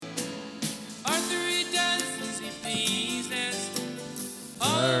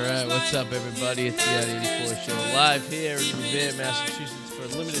Alright, what's up, everybody? It's the Arty 84 show live here in Revere, Massachusetts for a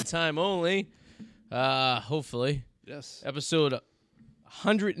limited time only. Hopefully. Yes. Episode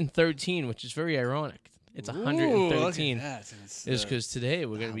 113, which is very ironic. It's 113. Look at that. Is because today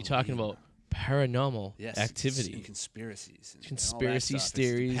we're going to be talking about paranormal activity. And conspiracies. And Conspiracy all that stuff.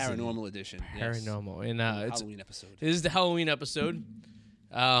 theories. It's the paranormal edition. Paranormal. Yes. And it's Halloween episode. This is the Halloween episode.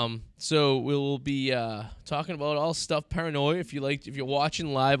 So we'll be talking about all stuff paranoia. If you're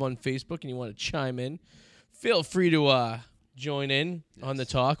watching live on Facebook and you want to chime in, feel free to join in on the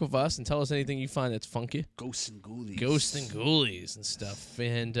talk with us and tell us anything you find that's funky. Ghosts and ghoulies. Ghosts and ghoulies and stuff.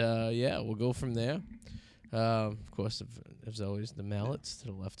 And we'll go from there. Of course, as always, the mallets to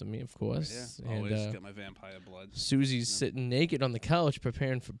the left of me, of course. Right, and always got my vampire blood. Susie's sitting naked on the couch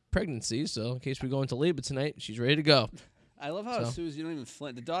preparing for pregnancy. So in case we go into labor tonight, she's ready to go. I love how Susie, you don't even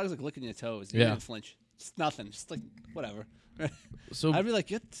flinch. The dog's like licking your toes. You Yeah. don't even flinch. It's nothing. Just like, whatever. So I'd be like,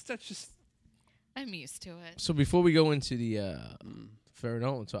 that's just... I'm used to it. So before we go into the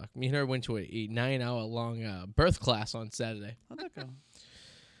paranormal talk, me and her went to a 9-hour-long birth class on Saturday. How'd that go?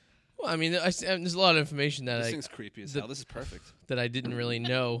 Well, I mean, there's a lot of information that This thing's creepy as hell. This is perfect. that I didn't really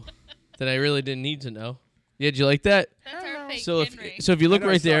know, that I really didn't need to know. Yeah, did you like that? That's our fake So Henry. if you look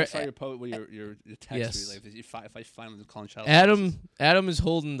right there, I saw your post, your text. Yes. Like, if I find them calling child. Adam is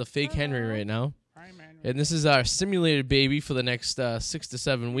holding the fake Henry right now, and this is our simulated baby for the next 6 to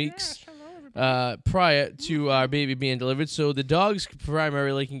 7 weeks. Prior to our baby being delivered, so the dogs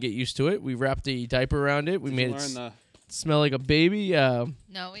primarily can get used to it. We wrapped a diaper around it. We made it smell like a baby.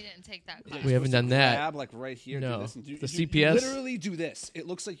 No, we didn't take that class. We haven't done that. Grab, like right here. No. Do this and The you CPS. literally do this. It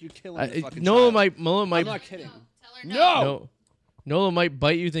looks like you're killing the fucking Nola child. might. I'm not kidding. Tell her No. Nola might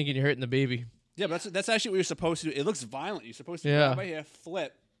bite you thinking you're hurting the baby. Yeah, but that's actually what you're supposed to do. It looks violent. You're supposed to grab right here,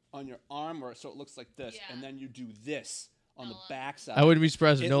 flip on your arm, or so it looks like this, and then you do this on the backside. I wouldn't be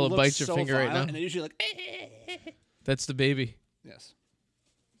surprised if It Nola looks bites your so finger right violent, now. And they're usually like, That's the baby. yes.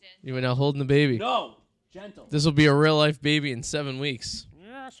 You are now holding the baby. No, gentle. This will be a real life baby in 7 weeks.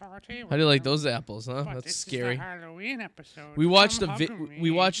 Yes, Arty. How do you like those apples, huh? But That's this scary. Is the Halloween episode. We watched Come hug me. we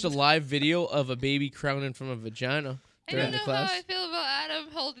watched a live video of a baby crowning from a vagina I during don't the know class. how I feel about Adam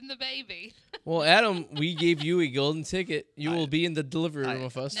holding the baby. Well, Adam, we gave you a golden ticket. You will be in the delivery room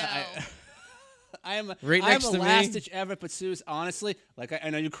with us. No. I am Right next I'm to a me. last ditch effort, but Suze, honestly, like I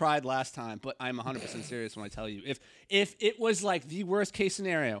know you cried last time, but I'm 100% serious when I tell you. If it was like the worst case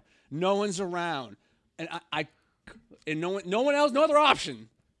scenario, no one's around, and no one else, no other option.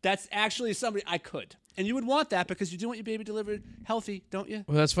 That's actually somebody I could, and you would want that because you do want your baby delivered healthy, don't you?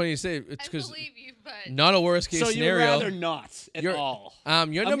 Well, that's funny you say. It's I because believe you, but not a worst case So you'd scenario. rather not at all.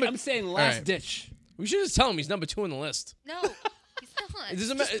 You're number. I'm saying all last right. ditch. We should just tell him he's number 2 on the list. no, he's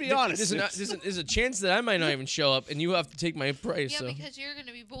not. Just be honest. There's a chance that I might not even show up, and you have to take my price. Yeah, so. because you're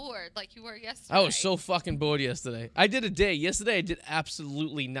gonna be bored like you were yesterday. I was so fucking bored yesterday. I did a day. Yesterday, I did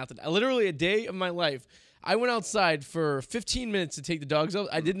absolutely nothing. Literally a day of my life. I went outside for 15 minutes to take the dogs out.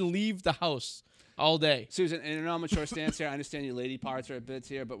 I didn't leave the house all day. Susan, in an immature stance here, I understand your lady parts are a bit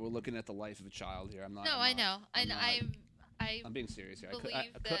here, but we're looking at the life of a child here. I'm not. No, I know, and I'm being serious here.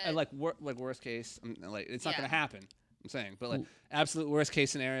 believe Like worst case, like it's not Yeah. going to happen. I'm saying, but like absolute worst case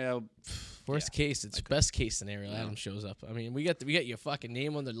scenario. Worst case, it's best case scenario. Adam shows up. I mean, we got your fucking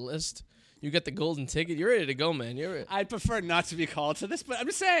name on the list. You got the golden ticket. You're ready to go, man. I'd prefer not to be called to this, but I'm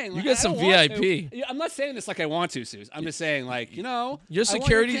just saying. You got some VIP. I'm not saying this like I want to, Suze. I'm just saying, like, your I want your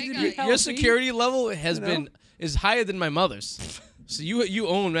security, kid to be your healthy. security level is higher than my mother's. So you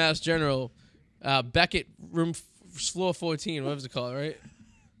own Mass General, Beckett room floor 14. What was it called, right?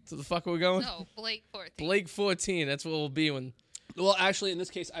 So the fuck are we going? No, Blake 14. Blake 14. That's what we'll be when. Well, actually, in this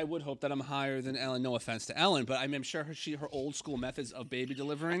case, I would hope that I'm higher than Ellen. No offense to Ellen, but I'm sure her old school methods of baby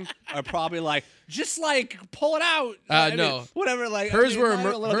delivering are probably like just like pull it out. No, whatever. Like hers were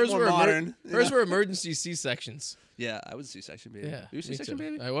modern. Hers were emergency C-sections. Yeah, I was a C-section baby. Yeah, you a C-section me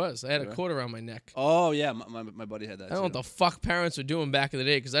too. baby? I was. I had a cord around my neck. Oh yeah, my buddy had that. I don't know what the fuck parents were doing back in the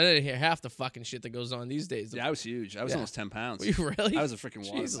day because I didn't hear half the fucking shit that goes on these days. Yeah, I was huge. I was almost 10 pounds. Were you really? I was a freaking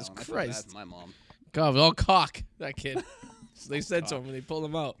watermelon. Jesus I felt Christ. bad for my mom. God, it was all cock, that kid. So they said to him when they pulled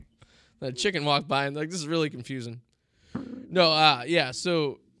him out. The chicken walked by and like, this is really confusing. No,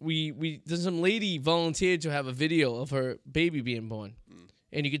 so there's some lady volunteered to have a video of her baby being born.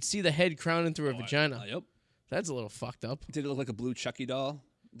 And you could see the head crowning through her vagina. Yep. That's a little fucked up. Did it look like a blue Chucky doll?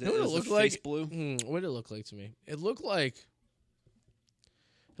 What did it look like? Face blue? What did it look like to me? It looked like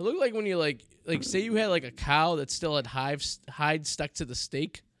when you like say you had like a cow that still had hide stuck to the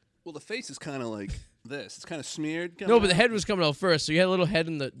stake. Well, the face is kind of like this. It's kind of smeared. No, but the head was coming out first, so you had a little head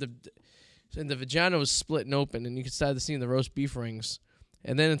in the vagina was splitting open, and you could start seeing the roast beef rings.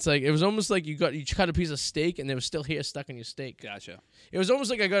 And then it's like it was almost like you cut a piece of steak and there was still hair stuck in your steak. Gotcha. It was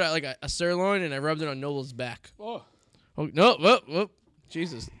almost like I got a sirloin and I rubbed it on Nola's back. Oh. Oh no! Whoop.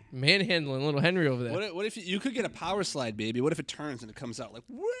 Jesus, manhandling little Henry over there. What if you could get a power slide, baby? What if it turns and it comes out like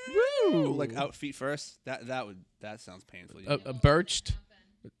woo, like out feet first? That sounds painful.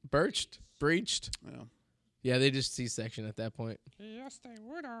 Birched, breached. Yeah. Yeah, they just C-section at that point. Yes, they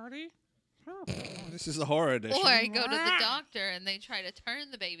would, Arty. This is the horror edition. Or I go to the doctor and they try to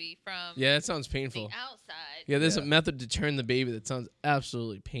turn the baby from Yeah, that sounds the painful. outside. Yeah, there's a Yeah. method to turn the baby that sounds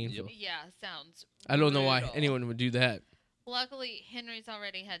absolutely painful. Yeah, sounds. I don't know why brutal. anyone would do that. Luckily, Henry's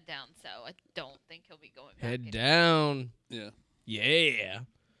already head down, so I don't think he'll be going back. Head anymore. down. Yeah. Yeah.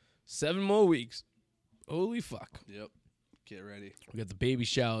 7 more weeks. Holy fuck. Yep. Get ready. We got the baby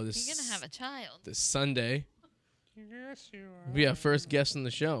shower You're gonna have a child. this Sunday. Yes, you are. We'll be our first guest on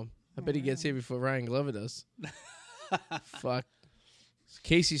the show. I bet he gets here before Ryan Glover does. Fuck.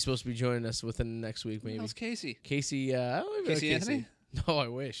 Casey's supposed to be joining us within the next week, maybe. How's Casey? Casey, I don't even know Casey Anthony? No, I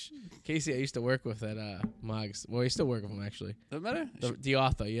wish. Casey, I used to work with at Moggs. Well, I still work with him, actually. Have I met her? The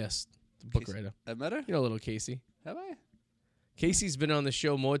author, yes. The book Casey- writer. I've met her? You know little Casey. Have I? Casey's been on the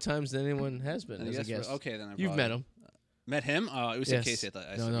show more times than anyone has been And as a guest. Okay, then You've met him. Met him? Oh, it was Yes. Casey. I thought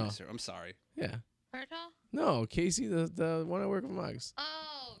I No, said no. Mr. I'm sorry. Yeah. Berto? No, Casey, the one I work with Moggs.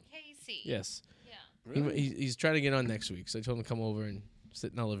 Oh, Casey. Yes. Yeah. Really? He's trying to get on next week, so I told him to come over and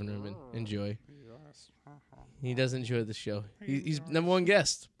sit in our living room and enjoy. Yes. He does enjoy the show. He's does. number one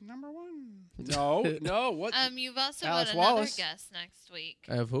guest. Number one. No. What? You've also Alex got another Wallace. guest next week.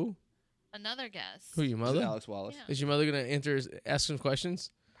 I have who? Another guest. Who, your Is it mother? Alex Wallace. Yeah. Is your mother going to ask some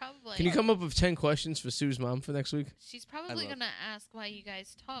questions? Probably. Can you come up with 10 questions for Sue's mom for next week? She's probably love- gonna ask why you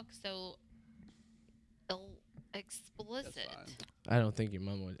guys talk so explicit. That's fine. I don't think your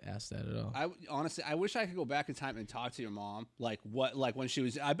mom would ask that at all. Honestly, I wish I could go back in time and talk to your mom. Like when she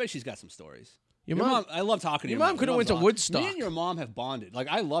was. I bet she's got some stories. Your mom, I love talking to your your mom coulda went to mom's Woodstock. Me and your mom have bonded. Like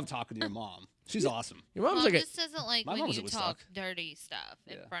I love talking to your mom. She's awesome. your mom's Mom like a. just doesn't like My when mom was you at talk Woodstock. dirty stuff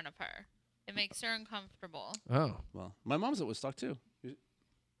in Yeah. front of her. It makes her uncomfortable. Oh. Well, my mom's at Woodstock too.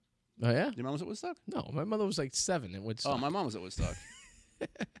 Oh, yeah? Your mom was at Woodstock? No, my mother was like 7 at Woodstock. Oh, my mom was at Woodstock.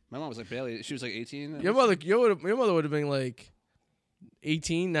 My mom was like barely. She was like 18. Your mother would have been like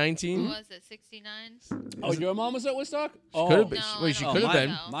 18, 19. Was it 69? Oh, your mom was at Woodstock? She Oh, could have been. No, Wait, I she don't could have think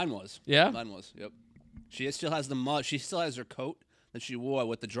been. so. Mine was. Yeah? Mine was. Yep. She still has the mud. She still has her coat that she wore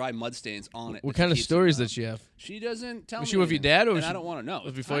with the dry mud stains on it. What that she kind of keeps stories around. does she have? She doesn't tell Was me. she with your anything, dad, or was and I she- don't want to know.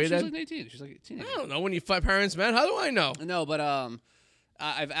 was before your She was dad? like 18. She's like a teenager. I don't know. When you five parents met, how do I know? No, but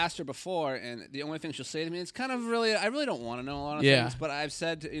I've asked her before, and the only thing she'll say to me, it's kind of really, I really don't want to know a lot of Yeah. things, but I've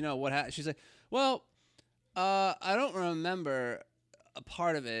said, what happened. She's like, well, I don't remember a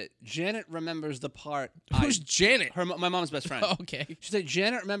part of it. Janet remembers the part. Who's Janet? My mom's best friend. Okay. She's like,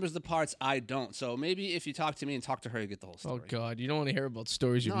 Janet remembers the parts I don't. So maybe if you talk to me and talk to her, you get the whole Oh, story. God. You don't want to hear about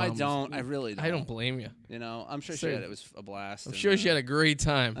stories your No, mom I was- don't. I really don't. I don't blame you. I'm sure Sir. it was a blast. I'm and, sure she had a great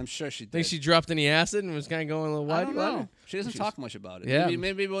time. I'm sure she did. Think she dropped any acid and was kind of going a little I wide. don't know. She doesn't talk much about it. Yeah.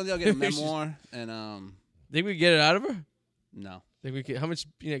 Maybe one day I'll get a Maybe she's- memoir and Think we could get it out of her? no, Think we could? How much?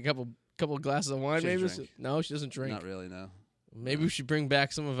 A couple of glasses of wine, She maybe. doesn't drink. No, she doesn't drink. not really. No. Maybe we should bring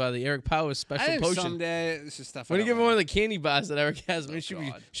back some of the Eric Powers I special think potion. someday this is stuff. When I you don't give her one of wanna- the candy bars that Eric has, I mean,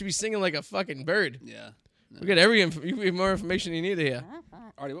 Oh, God. should be singing like a fucking bird. Yeah. We got you have more information you need here.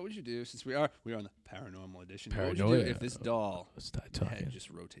 Artie, what would you do since we are on the paranormal edition? What would Paranoia. you do if this doll Let's start head talking. just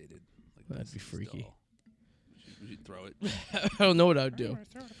rotated? Like That'd this, be this freaky. doll? Would you throw it? I don't know what I'd do. Anyway,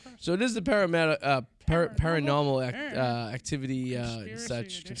 throw it across. So it is the paranormal Paranormal activity and Conspiracy such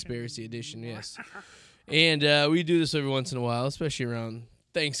edition. conspiracy edition. Yes, and we do this every once in a while, especially around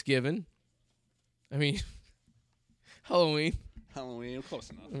Thanksgiving. I mean, Halloween. Halloween, close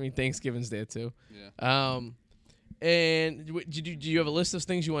enough. I mean, Thanksgiving's there too. Yeah. And do you have a list of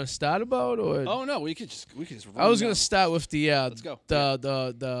things you want to start about, or? Oh no, we could just. I was run gonna down. start with the Let's go.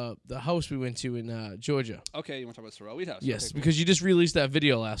 the house we went to in Georgia. Okay, you want to talk about Sorrel Wheat House? Yes, Okay, cool. because you just released that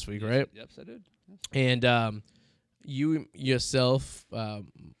video last week, right? Yep, I did. Yes. And you yourself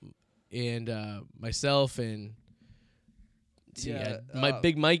and myself and my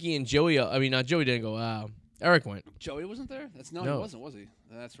big Mikey and Joey. I mean, not Joey didn't go. Eric went. Joey wasn't there. He No. wasn't, was he?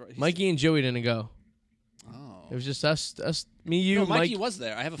 That's right. Mikey and Joey didn't go. Oh. It was just us, me, you, No, Mikey Mike. was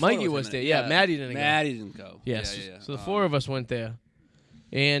there. I have a photo Mikey with him was in there. it. Yeah, Maddie didn't go. Maddie didn't go. Yes. Yeah. So the four of us went there.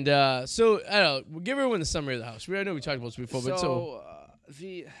 And so I don't know. We'll give everyone the summary of the house. I know we talked about this before, but so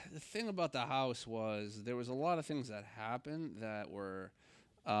the thing about the house was there was a lot of things that happened that were,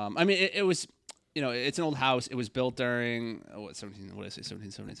 I mean, it was, it's an old house. It was built during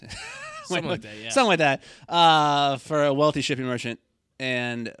 1776. something like that. Yeah. Something like that. For a wealthy shipping merchant.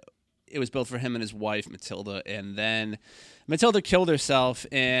 and it was built for him and his wife Matilda. And then Matilda killed herself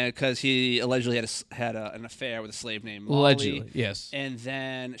because he allegedly had an affair with a slave named Molly. Allegedly, yes. And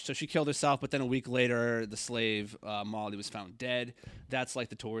then, so she killed herself, but then a week later, the slave, Molly, was found dead. That's like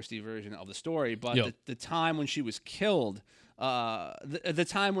the touristy version of the story. But the time when she was killed, the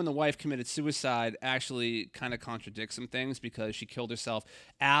time when the wife committed suicide actually kind of contradicts some things, because she killed herself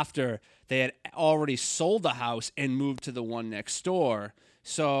after they had already sold the house and moved to the one next door.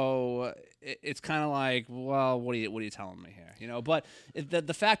 So it's kind of like, well, what are you telling me here? You know, but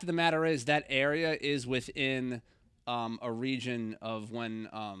the fact of the matter is that area is within a region of when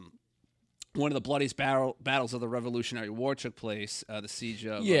one of the bloodiest battles of the Revolutionary War took place, the siege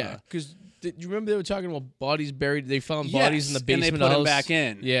of... Yeah, because you remember they were talking about bodies buried? They found bodies in the basement and they put of the them house. back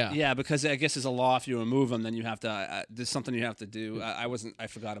in. Yeah. Yeah, because I guess there's a law, if you remove them, then you have to... there's something you have to do. I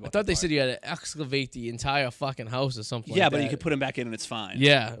forgot about that. I thought they part. said you had to excavate the entire fucking house or something Yeah, like but that. you could put them back in and it's fine.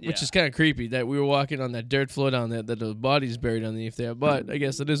 Yeah, which is kind of creepy that we were walking on that dirt floor down there, that the body's buried underneath there. But I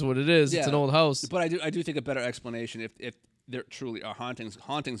guess it is what it is. It's an old house. But I do think a better explanation, if there truly are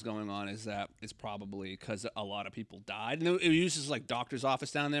hauntings going on, is that it's probably because a lot of people died. And it uses like doctor's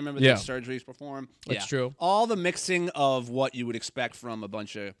office down there. Remember the surgeries performed? That's true. All the mixing of what you would expect from a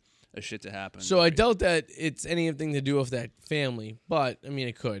bunch of shit to happen. So I doubt that it's anything to do with that family, but I mean,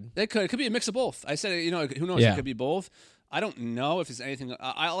 it could. It could be a mix of both. I said, you know, who knows? Yeah. It could be both. I don't know if there's anything.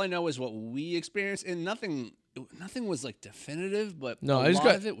 All I know is what we experienced, and nothing was like definitive, but a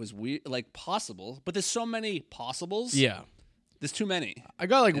lot of it was weird, like possible. But there's so many possibles. Yeah. There's too many. I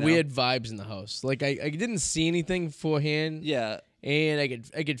got like weird vibes in the house. Like I didn't see anything beforehand. Yeah. And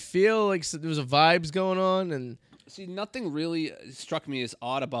I could feel like there was a vibes going on, and see, nothing really struck me as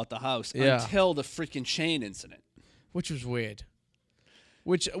odd about the house until the freaking chain incident, which was weird.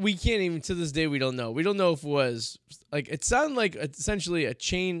 Which we can't even, to this day, we don't know. We don't know if it was like, it sounded like essentially a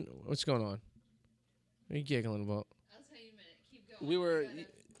chain. What's going on? What are you giggling about? I'll tell you in a minute. Keep going. We were.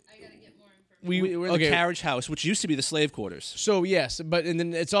 I gotta get more information. We were in the carriage house, which used to be the slave quarters. So yes, but and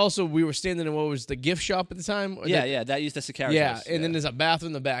then it's also, we were standing in what was the gift shop at the time. That's the carriage house. And then there's a bathroom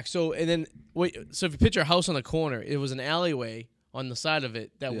in the back. So and then so if you picture a house on the corner, it was an alleyway on the side of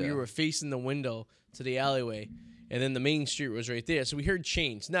it that we were facing the window to the alleyway, and then the main street was right there. So we heard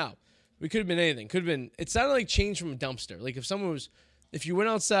chains. Now we could have been anything. Could have been. It sounded like chains from a dumpster. Like if you went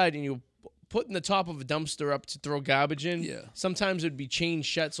outside and you putting the top of a dumpster up to throw garbage in. Yeah. Sometimes it'd be chained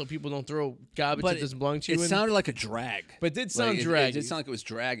shut so people don't throw garbage that doesn't belong to you. It sounded like a drag. But it did sound draggy. It did sound like it was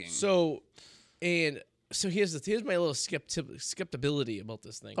dragging. So here's my little skeptibility about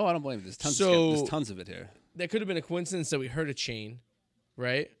this thing. Oh, I don't blame you. There's tons of it here. That could have been a coincidence that we heard a chain,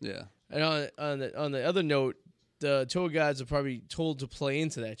 right? Yeah. And on the other note, the tour guides are probably told to play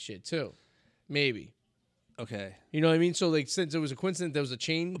into that shit too. Maybe. Okay. You know what I mean? So like, since it was a coincidence, there was a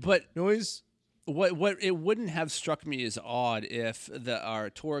chain noise. What it wouldn't have struck me as odd if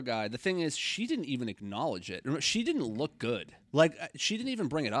our tour guide. The thing is, she didn't even acknowledge it. She didn't look good. Like she didn't even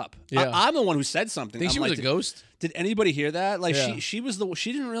bring it up. Yeah. I'm the one who said something. Think she was a ghost? Did anybody hear that? Like Yeah. she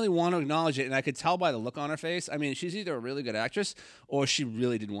didn't really want to acknowledge it, and I could tell by the look on her face. I mean, she's either a really good actress or she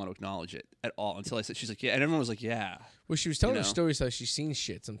really didn't want to acknowledge it at all. Until I said, she's like, yeah, and everyone was like, yeah. Well, she was telling her stories how she's seen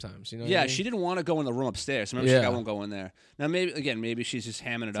shit sometimes. You know? Yeah, what I mean? she didn't want to go in the room upstairs. Remember, she's like, I won't go in there. Now, maybe she's just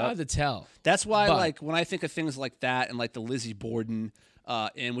hamming it It's up. hard to tell. That's why, like, when I think of things like that and like the Lizzie Borden,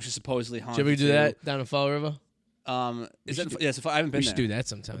 which is supposedly haunted. Did we do that down in Fall River? Is that? Yes, I haven't been there. We should do that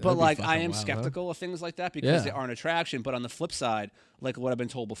sometime. But That'd like, be I fucking am wild, skeptical of things like that because they are an attraction. But on the flip side, like what I've been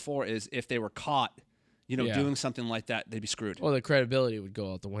told before is if they were caught, doing something like that, they'd be screwed. Well, the credibility would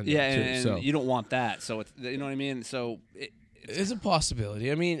go out the window. Yeah, too, and so. you don't want that. So it's, you know what I mean. So. It's a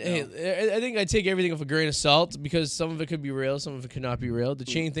possibility. I mean, hey, I think I take everything with a grain of salt because some of it could be real, some of it could not be real. The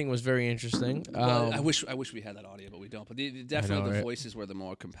chain thing was very interesting. I wish we had that audio, but we don't. But definitely the voices were the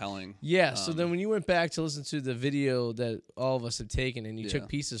more compelling. Yeah. So then when you went back to listen to the video that all of us had taken and you took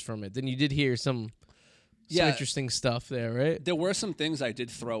pieces from it, then you did hear some interesting stuff there, right? There were some things I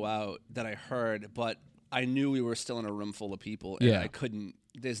did throw out that I heard, but I knew we were still in a room full of people, and I couldn't.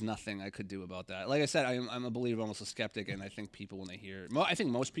 There's nothing I could do about that. Like I said, I'm a believer, almost a skeptic, and I think people when they hear, I think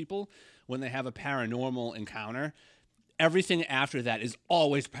most people when they have a paranormal encounter, everything after that is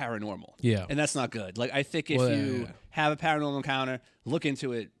always paranormal. Yeah, and that's not good. Like I think if you have a paranormal encounter, look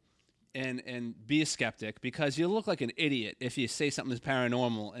into it. And be a skeptic because you look like an idiot if you say something is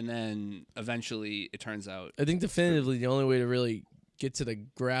paranormal and then eventually it turns out. I think definitively the only way to really get to the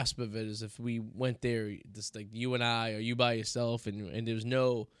grasp of it is if we went there, just like you and I, or you by yourself, and there's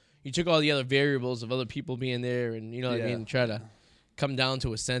no, you took all the other variables of other people being there, and you know what I mean, try to come down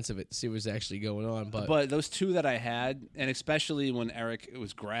to a sense of it to see what's actually going on. But those two that I had, and especially when Eric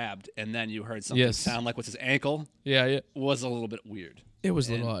was grabbed, and then you heard something sound like what's his ankle, yeah, was a little bit weird. it was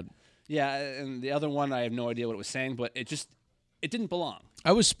a little odd. Yeah, and the other one, I have no idea what it was saying, but it didn't belong.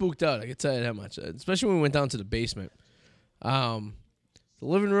 I was spooked out. I can tell you that much, especially when we went down to the basement. The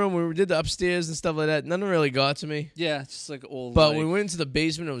living room, we did the upstairs and stuff like that. None really got to me. Yeah, it's just like old. But when we went into the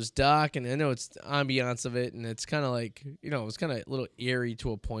basement, it was dark, and I know it's the ambiance of it, and it's kind of like, it was kind of a little eerie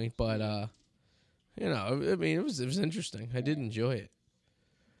to a point. But I mean, it was interesting. I did enjoy it.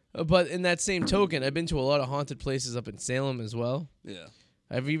 But in that same token, I've been to a lot of haunted places up in Salem as well. Yeah,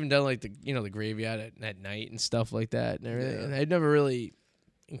 I've even done like the graveyard at night and stuff like that and everything. Yeah. And I'd never really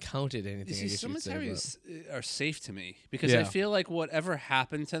encountered anything. You see, cemeteries are safe to me because I feel like whatever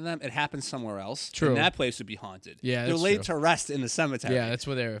happened to them, it happened somewhere else. True. And that place would be haunted. Yeah, they're laid to rest in the cemetery. Yeah, that's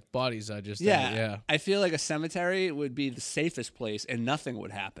where their bodies are. Just yeah. I feel like a cemetery would be the safest place, and nothing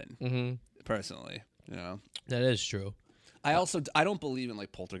would happen. Mm-hmm. Personally, that is true. I don't believe in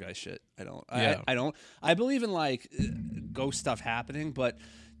like poltergeist shit. I don't. Yeah. I don't. I believe in like ghost stuff happening, but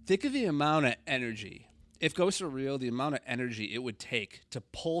think of the amount of energy. If ghosts are real, the amount of energy it would take to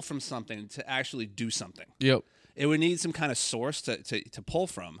pull from something to actually do something. Yep. It would need some kind of source to pull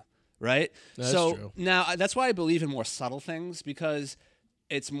from, right? That's true. Now that's why I believe in more subtle things because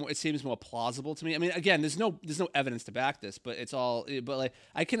it seems more plausible to me. I mean, again, there's no evidence to back this, but like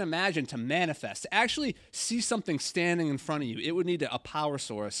I can imagine to manifest, to actually see something standing in front of you, it would need a power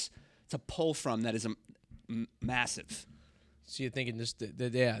source to pull from that is massive. So you're thinking just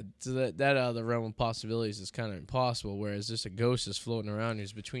so that out of the realm of possibilities is kind of impossible. Whereas just a ghost is floating around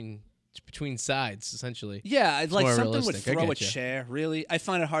who's between sides essentially. Yeah, it's like more something realistic. would throw a chair. Really, I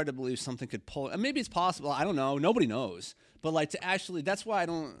find it hard to believe something could pull. And maybe it's possible. I don't know. Nobody knows. But like to actually, that's why I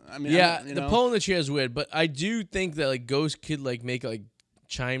don't. I mean, yeah, the pulling the chair is weird. But I do think that like ghosts could like make like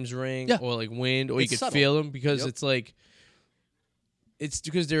chimes ring or like wind, or it's you could subtle. feel them because it's like it's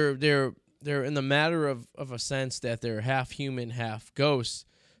because they're in the matter of a sense that they're half human, half ghosts,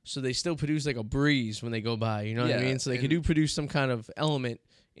 so they still produce like a breeze when they go by. You know what I mean? So they do produce some kind of element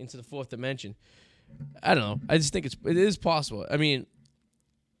into the fourth dimension. I don't know. I just think it is possible. I mean,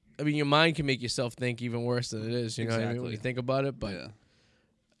 your mind can make yourself think even worse than it is. You know what I mean when you think about it? But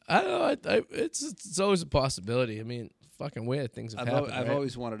I don't know. It's always a possibility. I mean, fucking weird things have happened. I've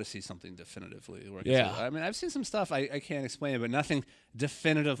always wanted to see something definitively. Yeah. I mean, I've seen some stuff I can't explain it, but nothing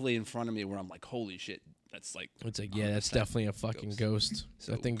definitively in front of me where I'm like, holy shit, that's like. It's like, yeah, that's definitely a fucking ghost.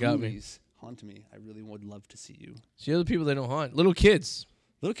 So that thing got me. Haunt me. I really would love to see you. See, other people they don't haunt. Little kids.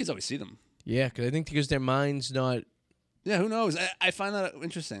 Little kids always see them. Yeah, because I think because their mind's not. Yeah, who knows? I find that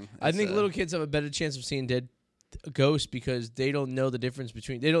interesting. I think little kids have a better chance of seeing dead ghosts because they don't know the difference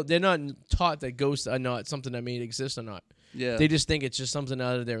between. They're not taught that ghosts are not something that may exist or not. Yeah. They just think it's just something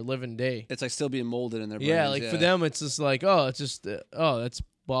out of their living day. It's like still being molded in their brains. Yeah, like for them, it's just like, oh, it's just, that's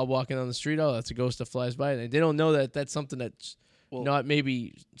Bob walking down the street. Oh, that's a ghost that flies by. And they don't know that that's something that's not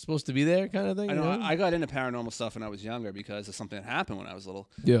maybe supposed to be there kind of thing. I know. I got into paranormal stuff when I was younger because of something that happened when I was little.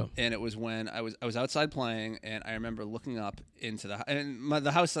 Yeah. And it was when I was outside playing, and I remember looking up into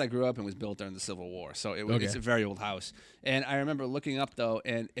the house that I grew up in was built during the Civil War, so it's a very old house. And I remember looking up though,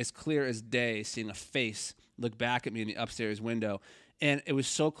 and as clear as day, seeing a face look back at me in the upstairs window, and it was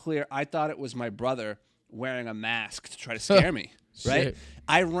so clear. I thought it was my brother wearing a mask to try to scare me. Right, Shit.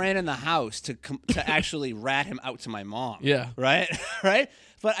 I ran in the house to actually rat him out to my mom. Yeah, right.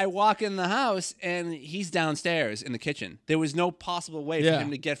 But I walk in the house and he's downstairs in the kitchen. There was no possible way for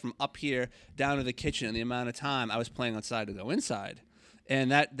him to get from up here down to the kitchen in the amount of time I was playing outside to go inside,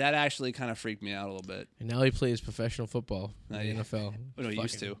 and that actually kind of freaked me out a little bit. And now he plays professional football in the NFL. No,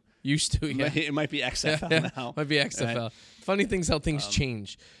 used to. Used to, yeah. It might be XFL now. Might be XFL. Right. Funny things how things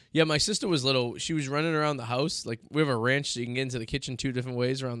change. Yeah, my sister was little. She was running around the house. Like, we have a ranch, so you can get into the kitchen 2 different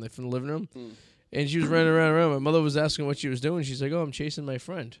ways from the living room. And she was running around. My mother was asking what she was doing. She's like, oh, I'm chasing my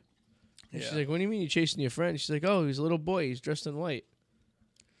friend. And she's like, what do you mean you're chasing your friend? She's like, oh, he's a little boy. He's dressed in white.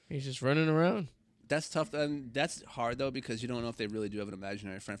 He's just running around. That's tough. And that's hard, though, because you don't know if they really do have an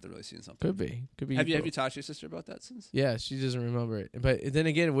imaginary friend, if they're really seeing something. Could be. Have you talked to your sister about that since? Yeah, she doesn't remember it. But then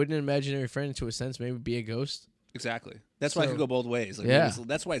again, wouldn't an imaginary friend, to a sense, maybe be a ghost? Exactly. That's why it could go both ways. Like,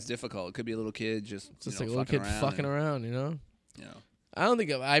 that's why it's difficult. It could be a little kid just like a little kid fucking around, you know? Yeah. I don't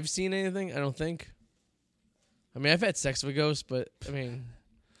think I've seen anything. I don't think. I mean, I've had sex with a ghost, but, I mean...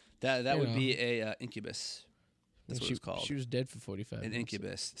 That would be a incubus. That's what it's called. She was dead for 45 minutes. An minutes.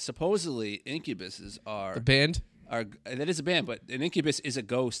 incubus. Supposedly, incubuses are... The band? that is a band, but an incubus is a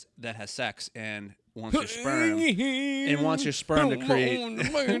ghost that has sex and wants your sperm to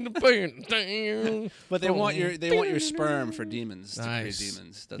create. But they want your sperm for demons to create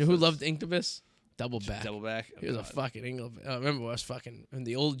demons. You know who loved incubus? Double back. Double back. He was a fucking incubus. I remember I was fucking in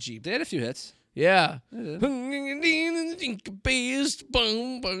the old Jeep. They had a few hits. Yeah. It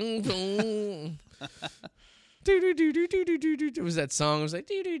It was that song. It was like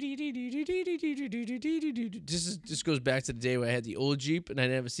just goes back to the day where I had the old Jeep and I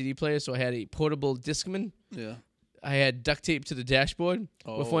didn't have a CD player, so I had a portable Discman. Yeah. I had duct tape to the dashboard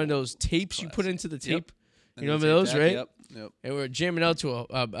with one of those tapes you put into the tape. Yep. You remember those, right? Yep. And we were jamming out to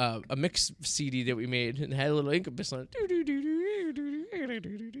a mix CD that we made and had a little incubus on it.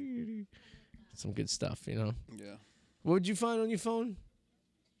 Some good stuff, you know. Yeah. What would you find on your phone?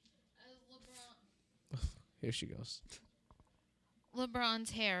 Here she goes. LeBron's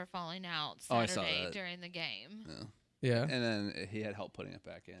hair falling out I saw Saturday that. during the game. Yeah. And then he had help putting it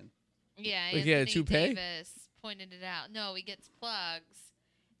back in. Yeah, Like he had a Anthony toupee? Davis pointed it out. No, he gets plugs,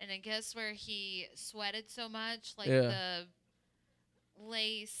 and I guess where he sweated so much, like the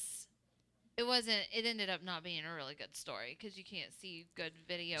lace. It ended up not being a really good story because you can't see good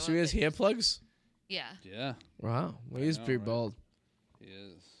video. So he has hair plugs? Yeah. Yeah. Wow. Well, he's pretty bald. He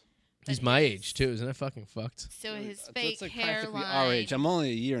is. He's my age, too. Isn't that fucking fucked? So his So fake it's like practically hairline. our age. I'm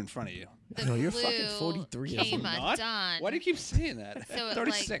only a year in front of you. The No, you're glue fucking 43. Came I'm not. undone. Why do you keep saying that? So it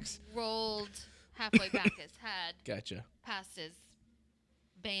 36. like rolled halfway back his head Gotcha. past his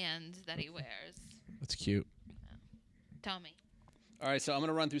band that he wears. That's cute. Tommy. All right, so I'm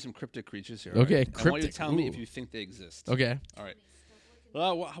gonna run through some cryptic creatures here. Okay, all right? I want you to cryptic. tell me Ooh. if you think they exist. Okay. All right.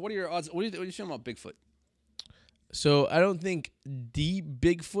 What are your odds? What are you feeling about Bigfoot? So I don't think the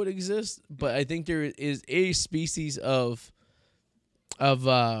Bigfoot exists, but I think there is a species of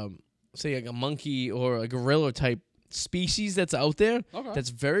say like a monkey or a gorilla type species that's out there that's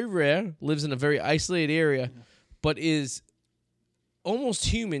very rare, lives in a very isolated area, but is almost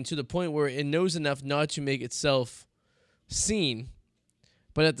human to the point where it knows enough not to make itself seen,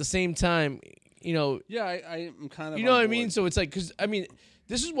 but at the same time, you know, Yeah, I'm kind of. you know on what I board. mean? So it's like, because, I mean,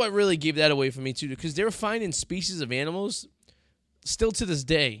 this is what really gave that away for me, too, because they're finding species of animals still to this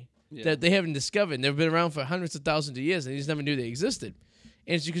day that they haven't discovered. And they've been around for hundreds of thousands of years, and they just never knew they existed.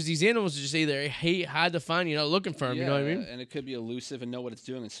 And it's because these animals are just either hard to find, you're not looking for them, you know what I mean? And it could be elusive and know what it's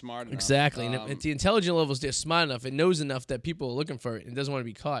doing and smart enough. Exactly. And at the intelligent levels, they're smart enough. It knows enough that people are looking for it and doesn't want to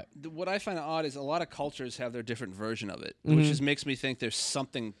be caught. What I find odd is a lot of cultures have their different version of it, Mm-hmm. which just makes me think there's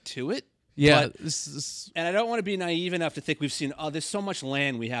something to it. Yeah. But- and I don't want to be naive enough to think we've seen. Oh, there's so much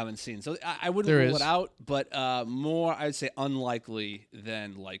land we haven't seen. So I wouldn't There rule is. it out, but more I would say unlikely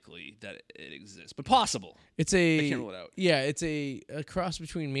than likely that it exists, but possible. It's I can't rule it out. Yeah, it's a cross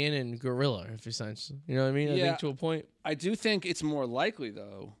between man and gorilla, if you sense. You know what I mean? I Yeah. think to a point. I do think it's more likely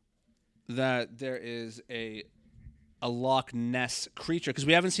though that there is a Loch Ness creature because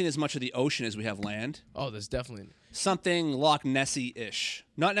we haven't seen as much of the ocean as we have land. Oh, there's definitely. Something Loch Nessie-ish,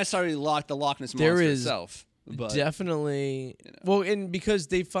 not necessarily the Loch Ness There monster is itself, but Definitely. Well, and because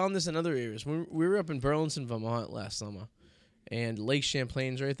they found this in other areas. We were up in Burlington, Vermont last summer, and Lake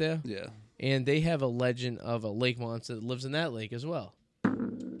Champlain's right there. yeah. And they have a legend of a lake monster that lives in that lake as well.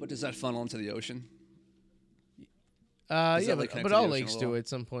 But does that funnel into the ocean? Yeah, that, like, but connect to all the ocean lakes a do little? at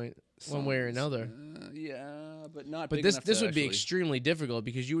some point, one way or another. Yeah, but not. But big this enough this to would be actually- extremely difficult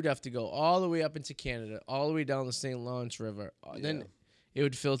because you would have to go all the way up into Canada, all the way down the St. Lawrence River. Then it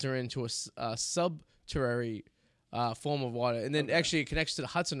would filter into a subterranean form of water, and then actually it connects to the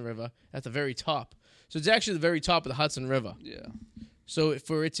Hudson River at the very top. So it's actually the very top of the Hudson River. Yeah. So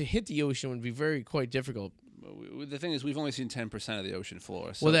for it to hit the ocean would be quite difficult. Well, the thing is, we've only seen 10% of the ocean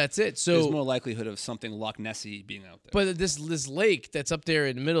floor. So Well, that's it. there's So, more likelihood of something Loch Nessie being out there. but this lake that's up there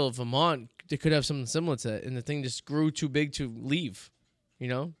in the middle of Vermont, they could have something similar to it, and the thing just grew too big to leave. You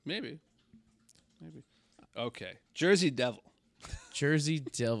know, Maybe. Okay. Jersey Devil. Jersey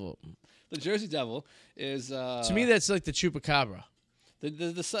Devil. The Jersey Devil is To me, that's like the chupacabra.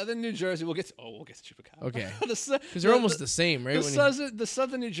 the southern New Jersey. We'll get to Chupacabra. Okay. Because Because they're almost the same, right? The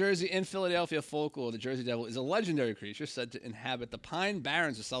southern New Jersey and Philadelphia folklore, the Jersey Devil, is a legendary creature said to inhabit the Pine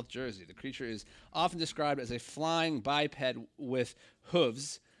Barrens of South Jersey. The creature is often described as a flying biped with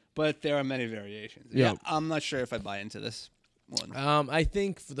hooves, but there are many variations. Yeah. I'm not sure if I buy into this one. I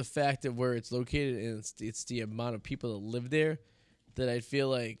think for the fact of where it's located and it's the amount of people that live there, that I feel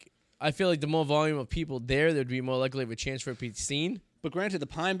like the more volume of people there'd be more likely of a chance for it to be seen. But granted, the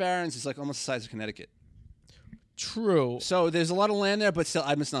Pine Barrens is like almost the size of Connecticut. True. So there's a lot of land there, but still,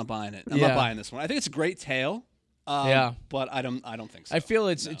 I'm just not buying it. I'm Yeah. not buying this one. I think it's a great tale. But I don't think so. I feel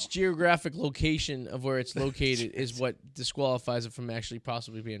it's geographic location of where it's located is what disqualifies it from actually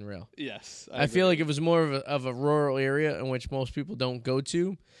possibly being real. Yes. I feel like if it was more of a rural area in which most people don't go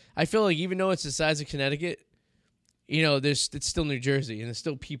to, I feel like even though it's the size of Connecticut, it's still New Jersey and there's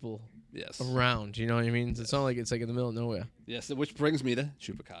still people around. You know what I mean? It's not like it's like in the middle of nowhere. Yes, which brings me to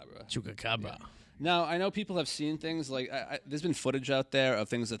Chupacabra. Chupacabra. Yeah. Now, I know people have seen things like there's been footage out there of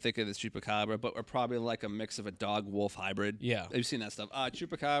things that think of as Chupacabra, but are probably like a mix of a dog-wolf hybrid. Yeah. I've seen that stuff.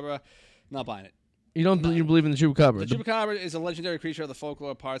 Chupacabra, not buying it. You believe in the Chupacabra? The Chupacabra is a legendary creature of the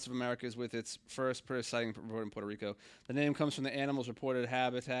folklore parts of Americas with its first sighting reported in Puerto Rico. The name comes from the animal's reported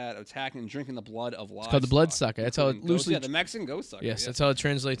habitat of attacking and drinking the blood of livestock. It's called the bloodsucker. That's how it loosely... the Mexican ghost sucker. Yes, that's how it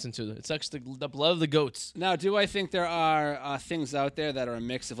translates into. It sucks the blood of the goats. Now, do I think there are things out there that are a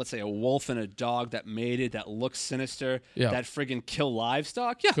mix of, let's say, a wolf and a dog that mated, that looks sinister, that friggin' kill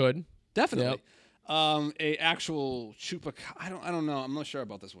livestock? Yeah. Could. Definitely. Yep. A actual Chupacabra. I don't know. I'm not sure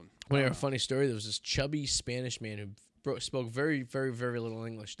about this one. When I heard a funny story, there was this chubby Spanish man who spoke very, very, very little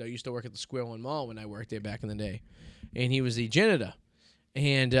English. I used to work at the Square One Mall when I worked there back in the day. And he was the janitor.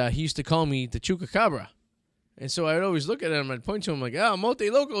 And he used to call me the Chupacabra. And so I would always look at him and I'd point to him like, Monte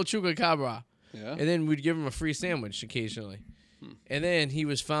Loco Chupacabra. Yeah. And then we'd give him a free sandwich occasionally. And then he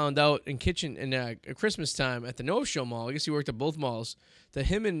was found out in at Christmas time at the North Shore Mall. I guess he worked at both malls. That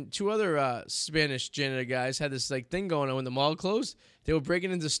him and two other Spanish janitor guys had this like thing going on when the mall closed. They were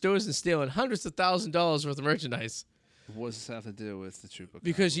breaking into stores and stealing hundreds of thousands of dollars worth of merchandise. What does this have to do with the Chupacabra?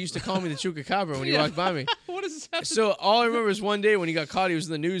 Because he used to call me the Chupacabra when he walked by me. What does this have to do? So all I remember is one day when he got caught, he was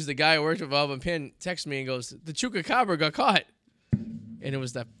in the news. The guy who worked with Alvin Penn texted me and goes, "The Chupacabra got caught." And it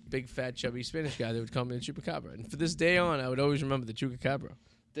was that big, fat, chubby Spanish guy that would call me the Chupacabra. And for this day on, I would always remember the Chupacabra.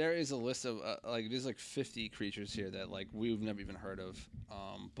 There is a list of there's like 50 creatures here that like we've never even heard of.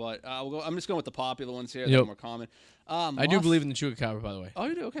 But I'm just going with the popular ones here that are more common. I do believe in the Chupacabra, by the way. Oh,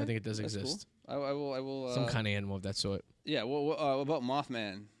 you do? Okay. I think it does That's exist. Cool. I will. Some kind of animal of that sort. Yeah. What about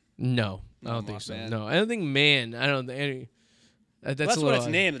Mothman? No, I don't think so. No, I don't think man. I don't think any. That's what it's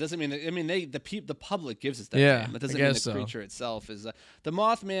named. It doesn't mean. The public gives us that name. It doesn't mean the creature itself is. The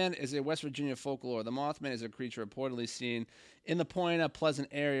Mothman is a West Virginia folklore. The Mothman is a creature reportedly seen in the Point Pleasant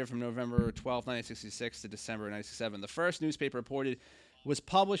area from November 12, 1966 to December 1967. The first newspaper reported was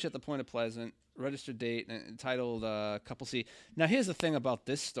published at the Point Pleasant, registered date, and entitled Couple C. Now, here's the thing about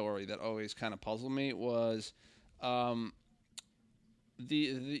this story that always kind of puzzled me was.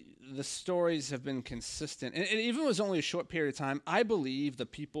 The stories have been consistent, and even though it was only a short period of time, I believe the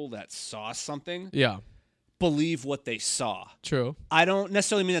people that saw something believe what they saw. True. I don't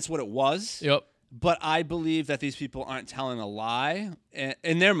necessarily mean that's what it was. Yep. But I believe that these people aren't telling a lie,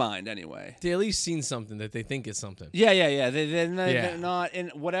 in their mind anyway. They at least seen something that they think is something. Yeah. They're not in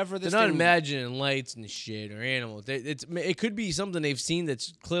whatever this. They're not imagining lights and shit or animals. It could be something they've seen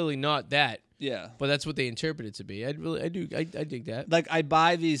that's clearly not that. Yeah, but that's what they interpret it to be. I dig that. Like I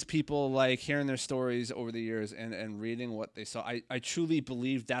buy these people, like hearing their stories over the years and reading what they saw. I truly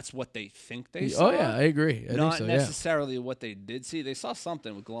believe that's what they think they saw. Oh yeah, I agree. Not necessarily what they did see. They saw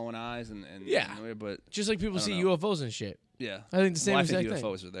something with glowing eyes and but just like people see UFOs and shit. Yeah, I think the same exact thing. thing.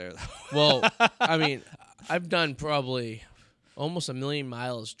 UFOs are there. Well, I mean, I've done probably almost 1 million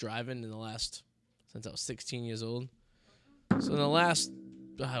miles driving since I was 16 years old. So in the last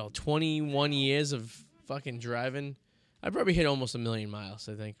 21 years of fucking driving, I probably hit almost 1 million miles,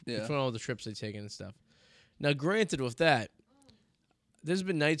 I think, between all the trips I've taken and stuff. Now, granted, with that, there's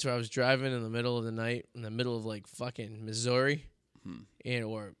been nights where I was driving in the middle of the night, in the middle of, like, fucking Missouri,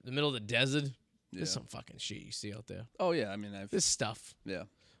 or the middle of the desert. There's some fucking shit you see out there. Oh, yeah, I mean, this stuff. Yeah.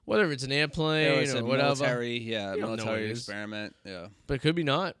 Whether it's an airplane or whatever. Military experiment, yeah. But it could be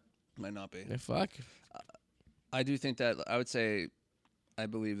not. Might not be. Yeah, fuck. I do think that, I would say, I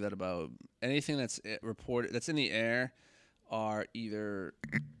believe that about anything that's reported, that's in the air, are either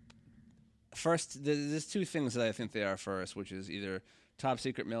first. There's two things that I think they are first, which is either top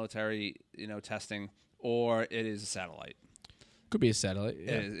secret military, testing, or it is a satellite. Could be a satellite.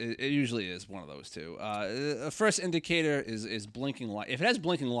 Yeah. It usually is one of those two. A first indicator is blinking light. If it has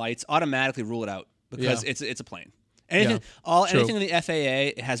blinking lights, automatically rule it out because it's a plane. Anything in the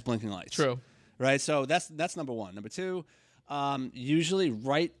FAA, it has blinking lights. True. Right. So that's number one. Number two. Usually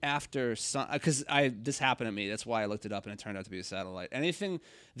right after sun, because this happened to me. That's why I looked it up, and it turned out to be a satellite. Anything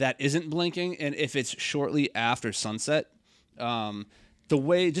that isn't blinking, and if it's shortly after sunset,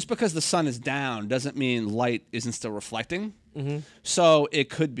 just because the sun is down doesn't mean light isn't still reflecting. Mm-hmm. So it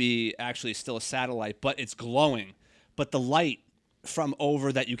could be actually still a satellite, but it's glowing. But the light from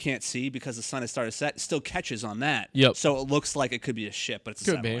over that you can't see because the sun has started to set still catches on that. Yep. So it looks like it could be a ship, but it's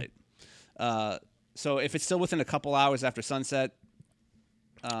a satellite. So if it's still within a couple hours after sunset,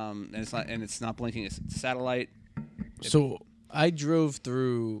 and it's not blinking, it's satellite. So I drove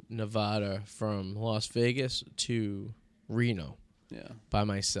through Nevada from Las Vegas to Reno by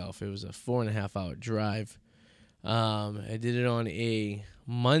myself. It was a 4.5 hour drive. I did it on a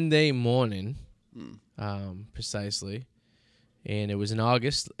Monday morning, precisely. And it was in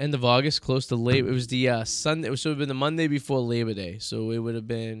August, end of August, close to Labor. It was the Sunday. So it would have been the Monday before Labor Day. So it would have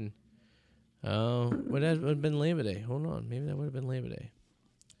been, what would have been Labor Day? Hold on, maybe that would have been Labor Day.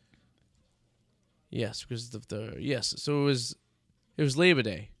 Yes, because yes. So it was Labor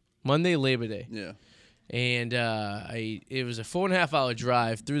Day, Monday, Labor Day. Yeah. And it was a 4.5 hour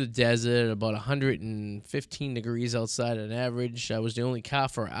drive through the desert, about 115 degrees outside on average. I was the only car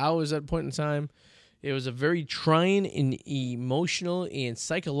for hours at that point in time. It was a very trying and emotional and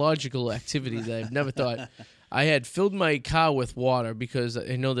psychological activity that I've never thought. I had filled my car with water because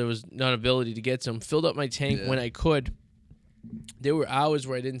I know there was not ability to get some. Filled up my tank when I could. There were hours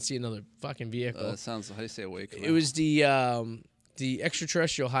where I didn't see another fucking vehicle. Sounds, how do you say awake? It was the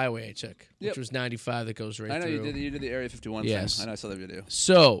extraterrestrial highway I took, which was 95 that goes right through. I know you did the Area 51 thing. I know, I saw that video.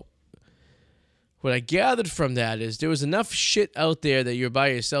 So what I gathered from that is there was enough shit out there that you're by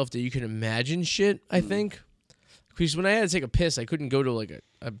yourself that you can imagine shit, I think. Because when I had to take a piss, I couldn't go to like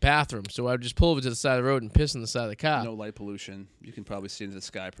a bathroom, so I would just pull over to the side of the road and piss on the side of the car. No light pollution. You can probably see into the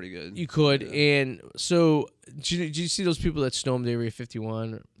sky pretty good. You could, and so did you see those people that stormed Area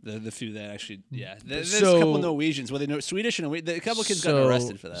 51? The few that actually, there's a couple of Norwegians. Well, they know Swedish and a couple of kids got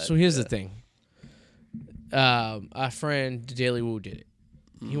arrested for that. So here's the thing. Our friend Daily Woo did it.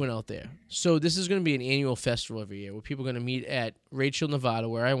 He went out there. So this is going to be an annual festival every year where people are going to meet at Rachel, Nevada,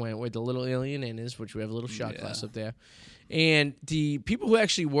 where I went, where the Little Alien Inn is, which we have a little shot glass up there. And the people who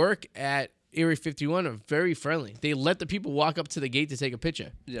actually work at Area 51 are very friendly. They let the people walk up to the gate to take a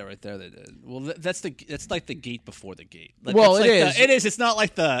picture. Yeah, right there they did. Well, that's like the gate before the gate. Like, well, it is. It is. It's not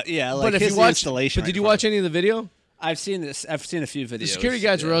like the like but if his you watch, installation. But did you watch any of the video? I've seen this. I've seen a few videos. The security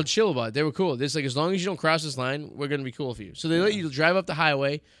guards were all chill about it. They were cool. They're like, as long as you don't cross this line, we're going to be cool for you. So they let you drive up the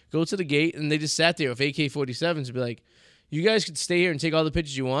highway, go to the gate, and they just sat there with AK-47s and be like, you guys could stay here and take all the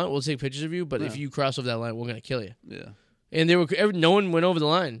pictures you want. We'll take pictures of you, but if you cross over that line, we're going to kill you. Yeah. And no one went over the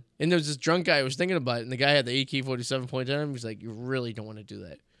line. And there was this drunk guy who was thinking about it, and the guy had the AK-47 pointed at him. He was like, you really don't want to do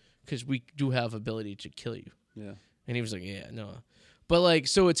that because we do have ability to kill you. Yeah. And he was like, yeah, no. But, like,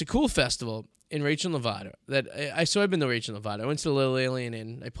 so it's a cool festival in Rachel, Nevada. I've been to Rachel, Nevada. I went to the Little Alien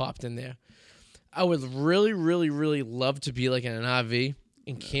Inn. I popped in there. I would really, really, really love to be, like, in an RV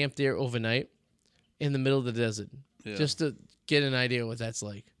and camp there overnight in the middle of the desert just to get an idea of what that's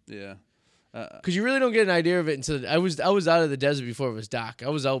like. Yeah. Because you really don't get an idea of it until I was out of the desert before it was dark. I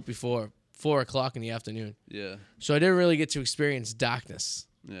was out before 4 o'clock in the afternoon. Yeah. So I didn't really get to experience darkness.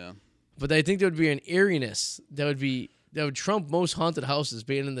 Yeah. But I think there would be an eeriness that would trump most haunted houses,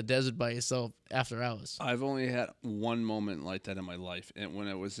 being in the desert by yourself after hours. I've only had one moment like that in my life, and when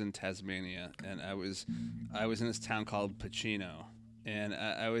I was in Tasmania, and I was in this town called Pacino, and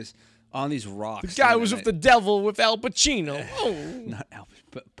I was on these rocks. The guy was with the devil with Al Pacino. Oh, not Al,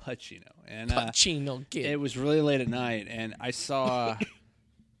 but Pacino. And Pacino kid. It was really late at night, and I saw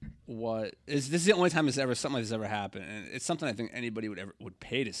this is the only time something like this ever happened, and it's something I think anybody would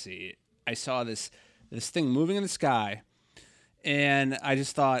pay to see. I saw this thing moving in the sky, and I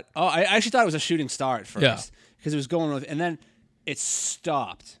just thought, I actually thought it was a shooting star at first because it was going with, and then it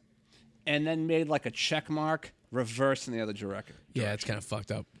stopped, and then made like a check mark, reverse in the other direction. Yeah, it's kind of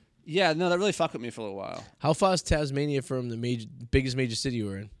fucked up. Yeah, no, that really fucked with me for a little while. How far is Tasmania from the biggest major city you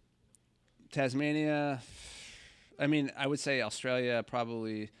were in? Tasmania, I mean, I would say Australia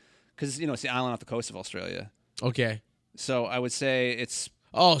probably, because it's the island off the coast of Australia. Okay. So I would say it's.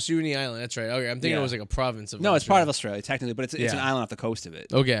 Oh, so you're in the island. That's right. Okay, I'm thinking it was like a province of. No, Australia. it's part of Australia technically, but it's an island off the coast of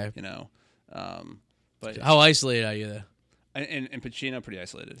it. Okay. But how isolated are you there? In Pacino, pretty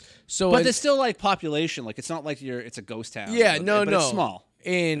isolated. But there's still like population. Like it's not like it's a ghost town. Yeah, but it's small.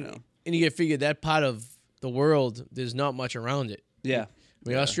 And you get figured that part of the world, there's not much around it. Yeah. I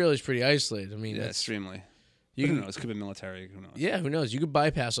mean, Australia's pretty isolated. I mean, extremely. Who knows? Could be military. Who knows? Yeah, who knows? You could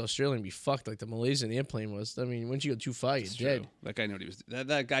bypass Australia and be fucked like the Malaysian airplane was. I mean, once you go too far, you're dead. That guy knew what he was doing.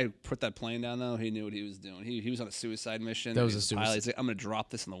 That guy who put that plane down, though, he knew what he was doing. He was on a suicide mission. That was a suicide. He's like, I'm going to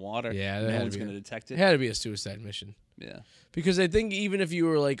drop this in the water. Yeah, no one's going to detect it. It had to be a suicide mission. Yeah. Because I think even if you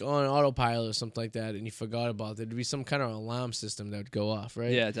were like on autopilot or something like that and you forgot about it, there'd be some kind of alarm system that would go off,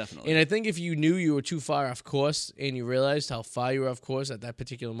 right? Yeah, definitely. And I think if you knew you were too far off course and you realized how far you were off course at that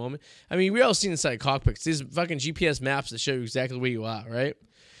particular moment, I mean, we all seen inside cockpits. There's fucking GPS maps that show you exactly where you are, right?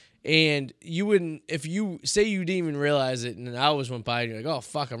 And you wouldn't, if you say you didn't even realize it and hours went by and you're like, oh,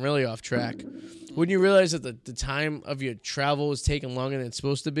 fuck, I'm really off track. Wouldn't you realize that the time of your travel was taking longer than it's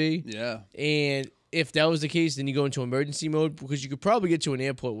supposed to be? Yeah. And if that was the case, then you go into emergency mode because you could probably get to an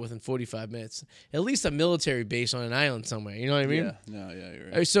airport within 45 minutes. At least a military base on an island somewhere. You know what I mean? Yeah. No, yeah,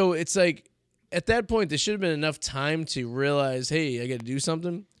 you're right. So it's like, at that point, there should have been enough time to realize, hey, I got to do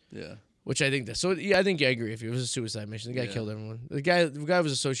something. Yeah. Which I think that. So yeah, I think I agree with you. It was a suicide mission. The guy killed everyone. The guy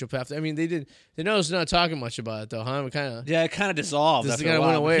was a sociopath. I mean, they know it's not talking much about it though, huh? It kind of it kind of dissolved. This After guy a while.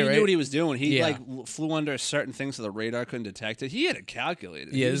 went away, He right? knew what he was doing. He Yeah. like flew under certain things so the radar couldn't detect it. He had it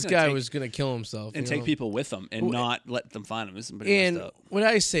calculated. yeah. He This gonna guy take- was gonna kill himself and you take know? people with him and Well, not let them find him. This is pretty And messed up. what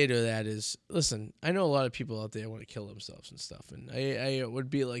I say to that is, listen, I know a lot of people out there want to kill themselves and stuff, and I would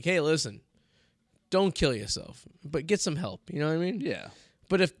be like, hey, listen, don't kill yourself, but get some help. You know what I mean? Yeah.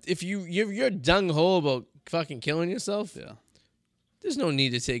 But if you're gung ho about fucking killing yourself, Yeah. there's no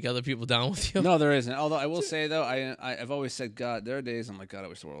need to take other people down with you. No, there isn't. Although I will say though, I've always said, God, there are days I'm like, God, I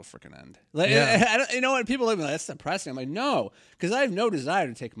wish the world would freaking end. Like, Yeah. I don't, you know what? People look at me like, that's depressing. I'm like, no, because I have no desire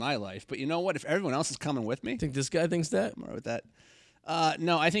to take my life. But you know what? If everyone else is coming with me, I think this guy thinks that. I'm all right with that.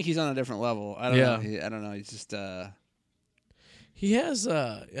 No, I think he's on a different level. I don't Yeah. know. I don't know. He's just. He has.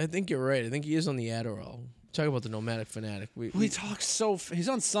 I think you're right. I think he is on the Adderall. Talk about the nomadic fanatic. He talks so. He's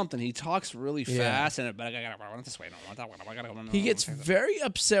on something. He talks really Yeah. fast, but I gotta run this way. No, not that one. I gotta go. He gets very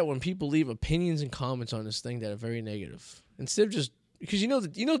upset when people leave opinions and comments on this thing that are very negative. Instead of just because you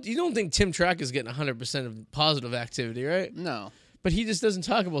don't think Tim Track is getting 100% of positive activity, right? No. But he just doesn't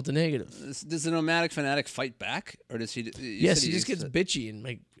talk about the negative. Does the nomadic fanatic fight back, or does he? Yes, he just gets bitchy and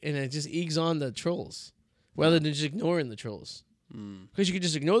it just eggs on the trolls, rather than just ignoring the trolls. Because you could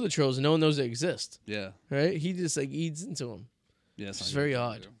just ignore the trolls and no one knows they exist, Yeah. right? He just eats into them. Yeah. It's very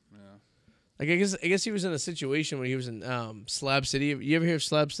odd. Yeah. Like I guess he was in a situation where he was in Slab City. You ever hear of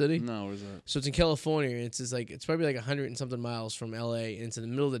Slab City? No, where's that? So it's in California. And it's probably like 100 and something miles from LA, and it's in the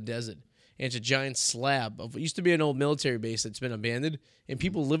middle of the desert. And it's a giant slab of what used to be an old military base that's been abandoned, and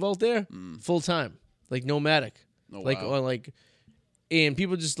people live out there full time, like nomadic, Oh, like wow. and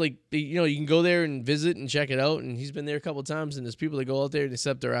people just like you can go there and visit and check it out. And he's been there a couple of times, and there's people that go out there and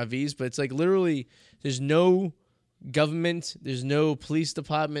set up their RVs, but it's like literally there's no government, there's no police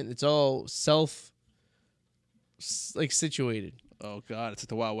department. It's all situated. Oh God, it's at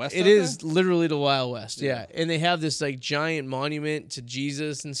the Wild West. It out is there? literally the Wild West, Yeah. yeah. And they have this like giant monument to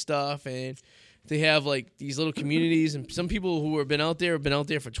Jesus and stuff, and they have like these little communities. And some people who have been out there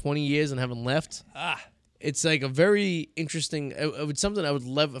for 20 years and haven't left. It's like a very interesting. Something I would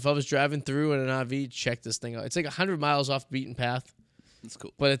love if I was driving through in an RV. Check this thing out. It's like 100 miles off the beaten path, That's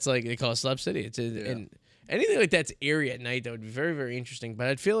cool. but it's like they call it Slab City. And anything like that's airy at night that would be very, very interesting. But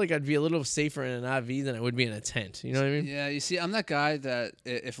I'd feel like I'd be a little safer in an RV than I would be in a tent. You know what I mean? Yeah, you see, I'm that guy that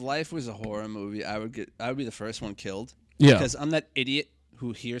if life was a horror movie, I would be the first one killed. Yeah. Because I'm that idiot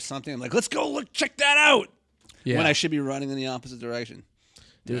who hears something. I'm like, let's go check that out. Yeah. When I should be running in the opposite direction.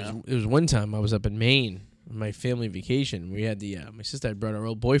 There was one time I was up in Maine on my family vacation. We had my sister had brought her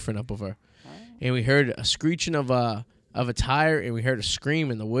old boyfriend up with her, and we heard a screeching of a tire, and we heard a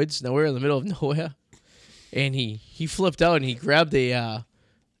scream in the woods. Now we're in the middle of nowhere, and he flipped out and he grabbed a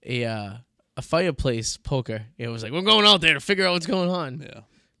fireplace poker and was like, "We're going out there to figure out what's going on." Yeah.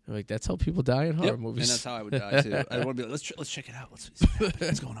 I'm like, that's how people die in horror movies. And that's how I would die too. I want to be like, let's check it out. Let's see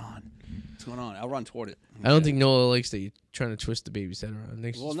what's going on. What's going on? I'll run toward it. I don't think Noah likes that you're trying to twist the baby's head around. I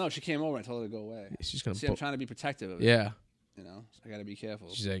think Well, no, she came over and told her to go away. she's gonna. See, I'm trying to be protective of it. Yeah. You know, so I got to be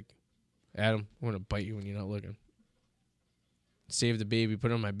careful. She's like, Adam, I'm gonna bite you when you're not looking. Save the baby,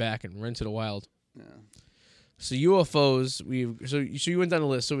 put it on my back, and run to the wild. Yeah. So UFOs, so you went down the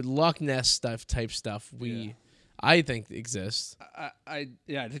list. So with Loch Ness type stuff, I think exists. I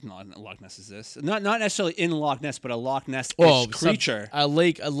think Loch Ness exists. Not necessarily in Loch Ness, but a Loch Ness creature. A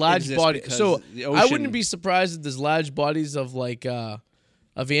lake, a large exists body. because So the I ocean- wouldn't be surprised if there's large bodies of like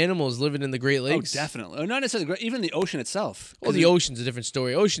of animals living in the Great Oh, Lakes. definitely. Oh, not necessarily. Even the ocean itself. Well, the ocean's a different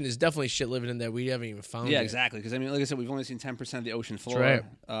story. Ocean is definitely shit living in there we haven't even found. Yeah, yet. exactly. Because I mean, like I said, we've only seen 10% of the ocean floor.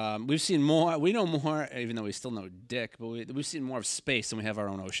 right. We've seen more. We know more, even though we still know dick. But we've seen more of space than we have our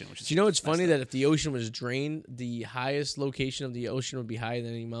own ocean. Which is. Do you know it's funny messed up. that if the ocean was drained, the highest location of the ocean would be higher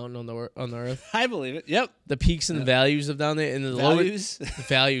than any mountain on the earth? I believe it. Yep. The peaks and the values of down there, and the Values.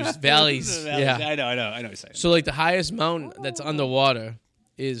 valleys, valleys. Yeah. I know. What you're saying. So like the highest mountain that's underwater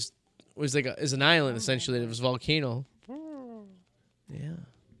is an island essentially. It was a volcano. Yeah.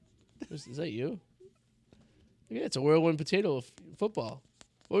 Is that you? Yeah, it's a whirlwind potato football.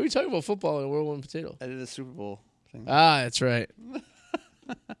 What were we talking about football and a whirlwind potato? I did a Super Bowl thing. Ah, that's right.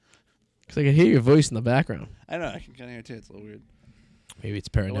 Because I can hear your voice in the background. I know. I can kind of hear it too. It's a little weird. Maybe it's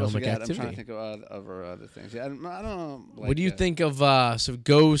What else we paranormal got? I'm activity. trying to think of other things. Yeah, I don't know. Like, What do you think of some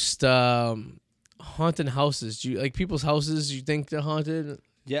ghost haunted houses? Do you like people's houses? You think they're haunted?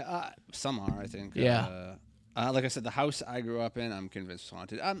 Yeah, some are. I think. Yeah. Like I said, the house I grew up in, I'm convinced is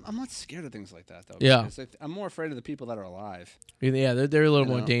haunted. I'm not scared of things like that though. Yeah. because I'm more afraid of the people that are alive. Yeah, they're a little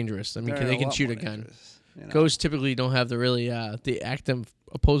You more know, dangerous. I mean, They're they a can lot shoot more a gun. dangerous, you know? Ghosts typically don't have the really the active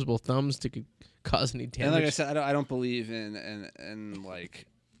opposable thumbs to cause any damage. And like I said, I don't believe in like.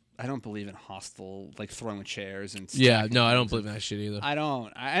 I don't believe in hostile, like throwing chairs and. Yeah, no, I don't things. believe in that shit either. I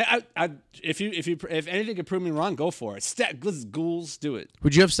don't. If anything could prove me wrong, go for it. Let's ghouls do it.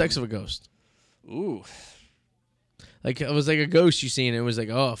 Would you have sex with a ghost? Ooh, Like it was like a ghost you seen. It was like,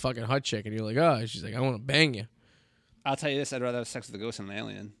 oh, a fucking hot chick, and you're like, oh, she's like, I want to bang you. I'll tell you this: I'd rather have sex with a ghost than an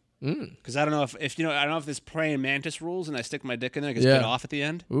alien. Mm. Because I don't know if you know. I don't know if there's praying mantis rules, and I stick my dick in there, it gets Yeah. bit off at the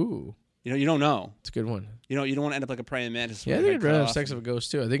end. Ooh, You don't know. it's a good one. You don't want to end up like a praying mantis. Yeah, I where think I I'd cut rather have off sex with a ghost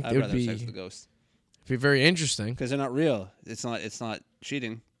too. I think I'd it would rather have be sex with a ghost be very interesting. because they're not real. It's not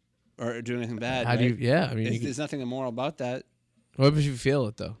cheating or doing anything bad. How do you? right? Yeah, I mean, There's nothing immoral about that. what if you feel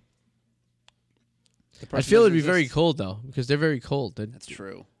it though? The I person feel it'd doesn't be very exist. cold though, because they're very cold. That's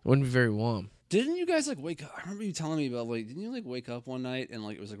true. It wouldn't be very warm. Didn't you guys like wake up? I remember you telling me about like, didn't you like wake up one night and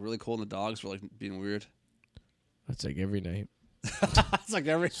like it was like really cold and the dogs were like being weird? That's like every night. It's like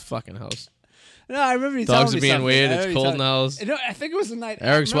every. It's fucking house. No, I remember you Dogs telling are me being something. weird. I It's remember you cold in the telling- house. No, I think it was the night.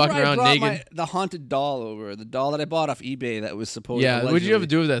 Eric's remember walking I around brought naked. the haunted doll over. The doll that I bought off eBay that was supposed. Yeah, what'd you ever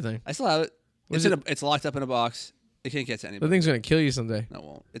do with that thing? I still have it. Was It's locked up in a box. It can't get to The anybody. thing's gonna kill you someday. No, it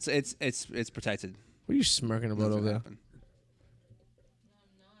won't. It's protected. What are you smirking about Nothing's over gonna there? happen.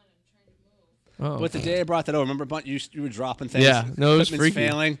 Oh, But the day I brought that over, remember, you were dropping things. Yeah, no, it was equipment's freaky.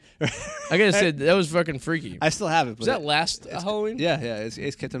 failing. I gotta say that was fucking freaky. I still have it. Was but that last Halloween? Yeah.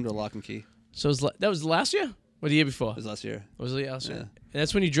 It's kept them to lock and key. So that was last year or the year before? It was last year. Was it last year? Yeah. And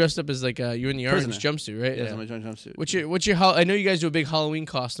that's when you dressed up as like you were in the orange Prisoner. jumpsuit, right? Yeah, somebody joined jumpsuit. What's your I know you guys do a big Halloween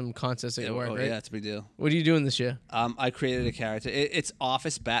costume contest at your work, right? Yeah, it's a big deal. What are you doing this year? I created a character. It's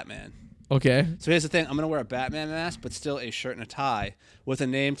Office Batman. Okay. So here's the thing: I'm gonna wear a Batman mask, but still a shirt and a tie with a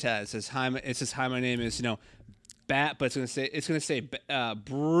name tag. It says hi. It says hi. My name is Bat, but it's gonna say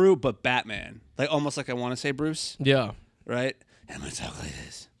Brew, but Batman, like almost like I want to say Bruce, Yeah. right? And I'm gonna talk like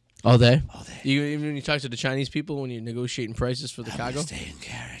this All day. all day. Even when you talk to the Chinese people when you're negotiating prices for the I'm cargo. gonna stay in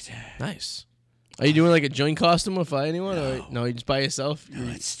character. Nice. Are you doing like a joint costume with anyone, or no? You just by yourself.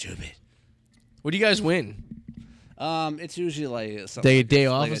 No, it's stupid. What do you guys win? It's usually like something Day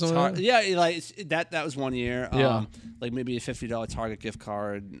like off like or a something? tar- yeah, like that was one year. Yeah. Like maybe a $50 Target gift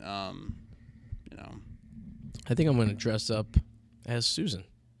card. I think I'm gonna dress up as Susan.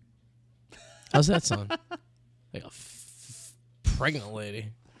 How's that sound? Like a pregnant lady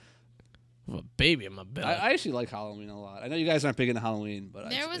with a baby in my belly. I actually like Halloween a lot. I know you guys aren't big into Halloween, but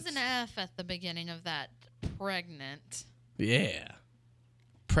There was it's- an F at the beginning of that. Pregnant. Yeah,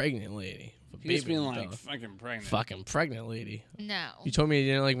 pregnant lady. with a He's baby in being my like belly. fucking pregnant. Fucking pregnant lady. No. You told me you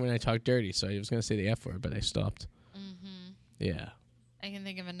didn't like when I talk dirty, so I was gonna say the F word, but I stopped. Mm-hmm. Yeah. I can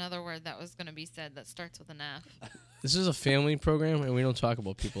think of another word that was going to be said that starts with an F. This is a family program, and we don't talk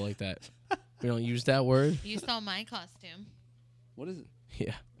about people like that. We don't use that word. You saw my costume. What is it?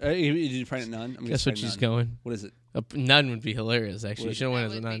 Yeah. Did you pregnant nun? I'm Guess what she's going. What is it? A nun would be hilarious, actually. You What is should have went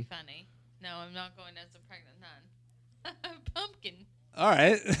That as a would be nun. funny. No, I'm not going as a pregnant nun. Pumpkin. All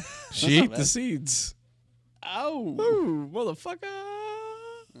right. She not ate the bad. seeds. Ow. Ooh, motherfucker.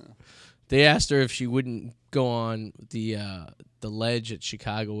 They asked her if she wouldn't go on the ledge at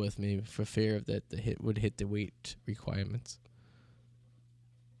Chicago with me for fear of that the hit would hit the weight requirements.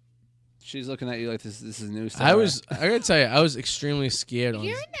 She's looking at you like this is news. to I her. gotta tell you, I was extremely scared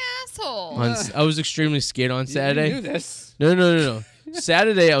You're an asshole. I was extremely scared on Saturday. You knew this. No.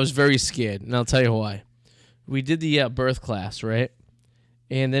 Saturday, I was very scared, and I'll tell you why. We did the birth class, right?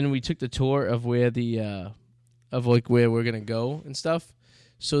 And then we took the tour of where where we're gonna go and stuff.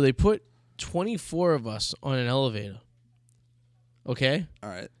 So they put 24 of us on an elevator. Okay, All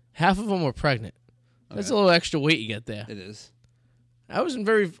right. half of them were pregnant. That's a Okay. little extra weight you get there. It is. I wasn't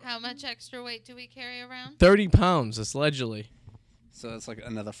very How much extra weight do we carry around? 30 pounds. That's allegedly. So it's like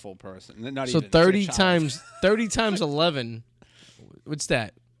another full person. Not So even. It's like a 30 child. times 30 times 11. What's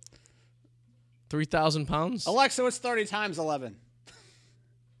that? 3,000 pounds. Alexa, what's 30 times 11?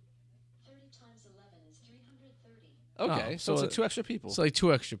 30 times 11 is 330. Okay, Oh, so it's so like two extra people. It's like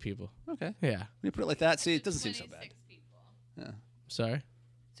 2 extra people. Okay. Yeah. When you put it like that, see, it doesn't seem so 26 bad. people. Yeah. Sorry.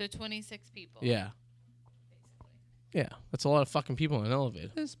 So 26 people. Yeah. Yeah, that's a lot of fucking people in an elevator.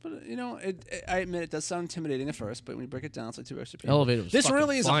 Yes, but I admit it does sound intimidating at first, but when you break it down, it's like 2 extra people. Elevator was This fucking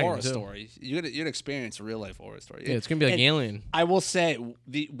really is a flying, horror too. story. You'd experience a real life horror story. Yeah, it's gonna be like And Alien. I will say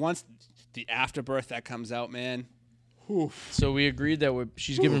once the afterbirth that comes out, man. Whew. So we agreed that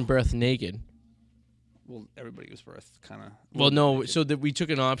she's giving birth naked. Well, everybody gives birth, kind of. Well, no. So that we took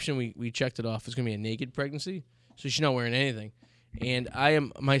an option. We checked it off. It's gonna be a naked pregnancy. So she's not wearing anything. And I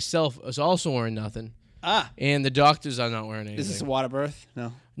am myself is also wearing nothing. And the doctors are not wearing anything. Is this a water birth?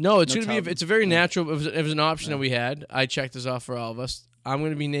 No. No, it's No gonna tub? be. It's a very natural. It was an option that we had. I checked this off for all of us. I'm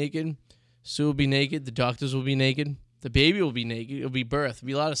gonna be naked. Sue will be naked. The doctors will be naked. The baby will be naked. It'll be birth. It'll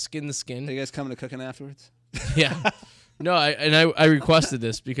be a lot of skin to Are skin. you guys coming to cooking afterwards? Yeah. No, I requested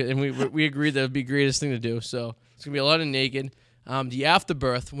this because we agreed that it'd be the greatest thing to do. So it's gonna be a lot of naked. The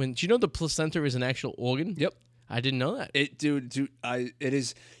afterbirth. Do you know the placenta is an actual organ? Yep. I didn't know that. It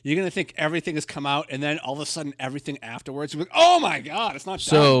is. You're gonna think everything has come out, and then all of a sudden, everything afterwards, you're like, oh my god, it's not.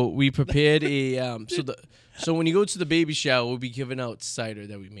 So we prepared a so when you go to the baby shower, we'll be giving out cider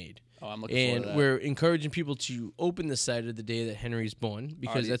that we made. Oh, I'm looking And forward to that. we're encouraging people to open the cider the day that Henry's born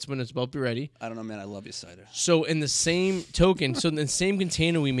because Arty. that's when it's about to be ready. I don't know, man. I love you, cider. So in the same token, so in the same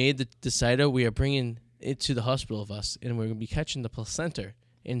container we made the cider, we are bringing it to the hospital of us, and we're going to be catching the placenta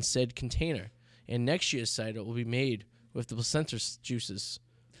in said container. And next year's cider will be made with the placenta juices.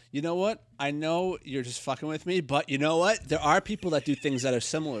 You know what? I know you're just fucking with me, but you know what? There are people that do things that are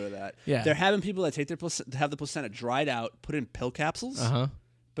similar to that. Yeah. They're having people that take their have the placenta dried out, put in pill capsules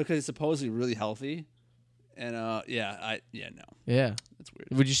because it's supposedly really healthy. And no, Yeah. that's weird.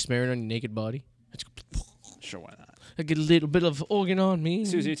 Would you smear it on your naked body? Sure, why not? I get a little bit of organ on me.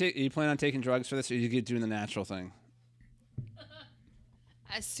 Susie, are you planning on taking drugs for this, or are you doing the natural thing?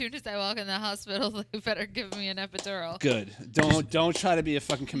 As soon as I walk in the hospital, they better give me an epidural. Good. Don't try to be a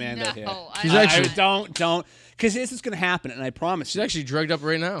fucking commando No, here. She's actually- don't, because this is gonna happen, and I promise She's you. actually drugged up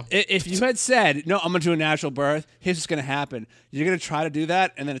right now. If you had said, no, I'm going to do a natural birth, here's what's going to happen. You're going to try to do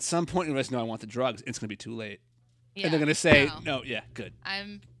that, and then at some point you realize, no, I want the drugs. It's going to be too late. Yeah, And they're going to say, no. no, yeah, good.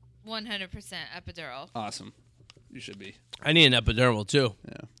 I'm 100% epidural. Awesome. You should be. I need an epidural too.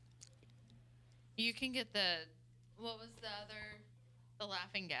 Yeah. You can get what was the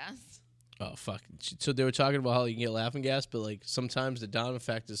laughing gas? Oh fuck! So they were talking about how you can get laughing gas, but like sometimes the down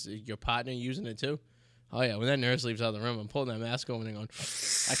effect is your partner using it too. Oh yeah, when that nurse leaves out of the room, I'm pulling that mask over and going.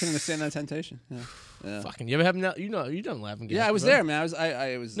 I can understand that temptation. Yeah. Fucking, you ever have now? You've done laughing gas. Yeah, I was before. there, man.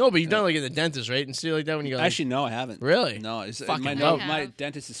 I was. No, but you've done like in the dentist, right? And stuff like that when you go. Actually, no, I haven't. Really? No, Fucking my dope. my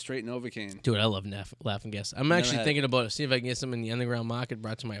dentist is straight Novocaine. Dude, I love laughing gas. I'm Never actually had thinking about see if I can get some in the underground market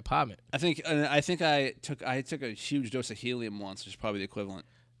brought to my apartment. I think I took a huge dose of helium once, which is probably the equivalent.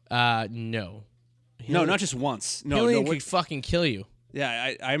 No. No, Helium- not just once. No, helium no. could fucking kill you.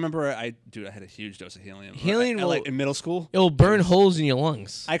 Yeah, I remember. I had a huge dose of helium. Helium like will- in middle school. It will burn holes in your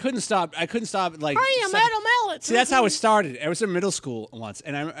lungs. I couldn't stop. Like. mallet. See, that's how it started. I was in middle school once,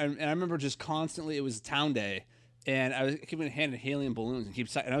 and I remember just constantly. It was town day, and I was keeping handed helium balloons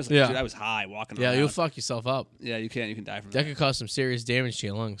and I was like, Yeah. dude, I was high walking Yeah, around. you'll fuck yourself up. Yeah, you can die from That that. could cause some serious damage to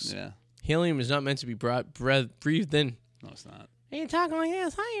your lungs. Yeah, Helium is not meant to be breathed in. no, it's not. Hey, you talking like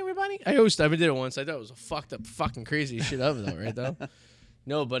this? Hi, everybody. I did it once. I thought it was a fucked up, fucking crazy shit ever, though, right? Though.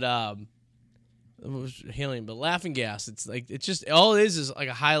 No, but it was helium. But laughing gas, it's just all it is like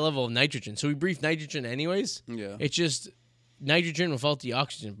a high level of nitrogen. So we breathe nitrogen anyways. Yeah. It's just nitrogen without the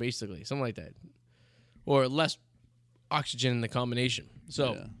oxygen, basically, something like that, or less oxygen in the combination.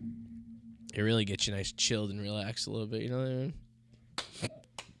 So Yeah. it really gets you nice, chilled, and relaxed a little bit. You know what I mean?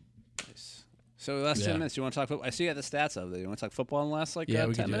 Nice. So the last Yeah. 10 minutes, you want to talk football? I see you got the stats of it. You want to talk football in the last We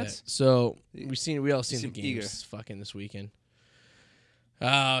 10 can do minutes? that. So we all seen the seem games eager. fucking this weekend.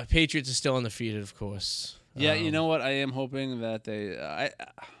 Patriots are still undefeated, of course. Yeah, you know what? I am hoping that they.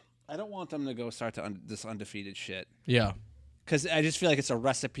 I don't want them to go start to this undefeated shit Yeah. because I just feel like it's a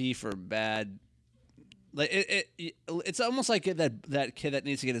recipe for bad. Like it's almost like that kid that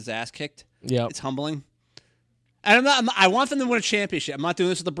needs to get his ass kicked. Yeah. It's humbling. And I want them to win a championship. I'm not doing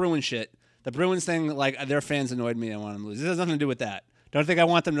this with the Bruins shit. The Bruins thing, like their fans annoyed me. I want them to lose. This has nothing to do with that. Don't think I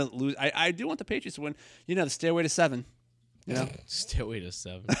want them to lose. I do want the Patriots to win. You know, the stairway to 7. You know, Stairway to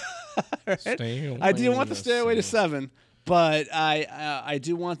 7. right? I do want the stairway to 7, but I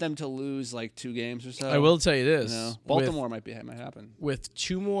do want them to lose like 2 games or so. I will tell you this. You know, Baltimore might happen. With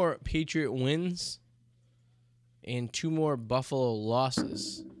 2 more Patriot wins and 2 more Buffalo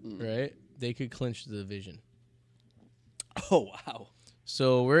losses, right? They could clinch the division. Oh wow!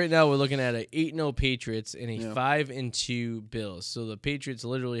 So right now we're looking at a 8-0 Patriots and a Yeah. 5-2 Bills. So the Patriots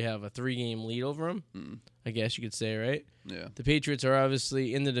literally have a 3-game lead over them. I guess you could say, right? Yeah. The Patriots are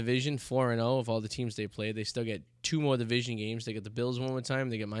obviously in the division 4-0 of all the teams they played. They still get 2 more division games. They get the Bills one more time.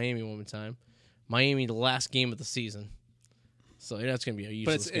 They get Miami one more time. Miami the last game of the season. So that's going to be a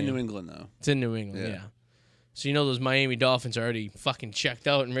useless But it's game. in New England, though. It's in New England, Yeah. yeah. So those Miami Dolphins are already fucking checked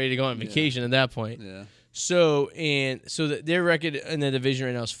out and ready to go on vacation at that point. Yeah. So their record in the division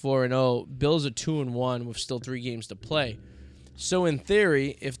right now is 4-0. Bills are 2-1 with still 3 games to play. So in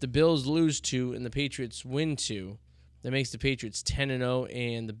theory, if the Bills lose 2 and the Patriots win 2, that makes the Patriots 10-0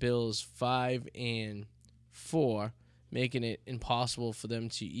 and the Bills 5-4, making it impossible for them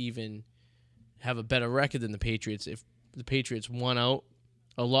to even have a better record than the Patriots if the Patriots won out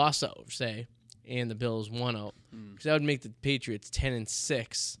or lost out, say, and the Bills won out. Because that would make the Patriots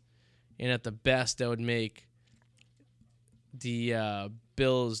 10-6. And at the best, that would make the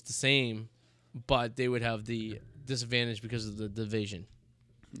Bills the same, but they would have the disadvantage because of the division.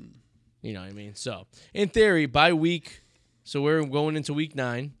 You know what I mean? So, in theory, bye week, so we're going into week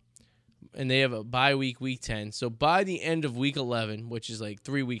 9, and they have a bye week 10. So, by the end of week 11, which is like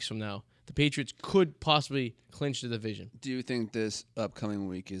 3 weeks from now, the Patriots could possibly clinch the division. Do you think this upcoming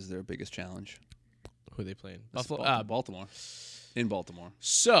week is their biggest challenge? Who are they playing? It's Buffalo? Baltimore. In Baltimore.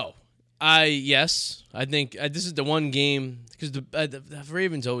 So, yes, I think this is the one game because the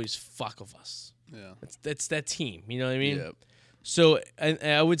Ravens always fuck with us. Yeah. That's that team. You know what I mean? Yep. So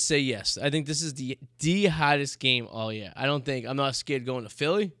I would say yes. I think this is the hottest game all year. I'm not scared going to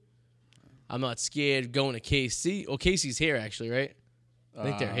Philly. I'm not scared going to KC. Oh, KC's here actually, right? I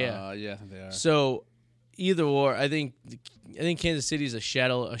think they're here. Yeah, they are. So either or, I think Kansas City's a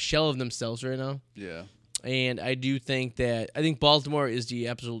shell of themselves right now. Yeah. And I think Baltimore is the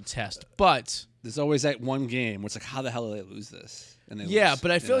absolute test. But There's always that one game where it's like, how the hell did they lose this? And they yeah, lose, but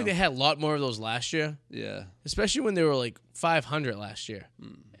I feel like know? they had a lot more of those last year, Yeah. especially when they were like 500 last year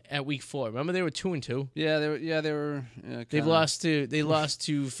at week 4. Remember they were 2-2. Yeah, they were. Yeah, They lost to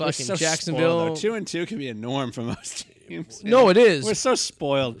We're fucking so Jacksonville. spoiled, 2-2 can be a norm for most teams. No, it is. We're so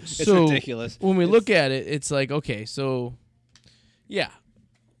spoiled. It's So, ridiculous. When we look at it, it's like, okay, so yeah,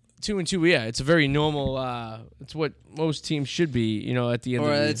 2-2. Yeah, it's a very normal. It's what most teams should be. At the end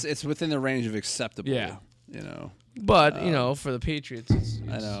Or of the year. it's within the range of acceptable. Yeah. But But for the Patriots, it's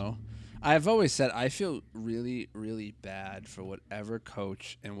I know. I've always said I feel really, really bad for whatever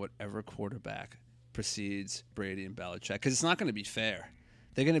coach and whatever quarterback precedes Brady and Belichick because it's not going to be fair.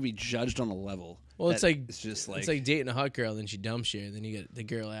 They're going to be judged on a level. Well, it's like it's just like it's like dating a hot girl, then she dumps you, and then you get the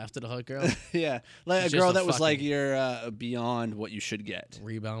girl after the hot girl, yeah, like She's a girl just a that was like fucking- you're beyond what you should get.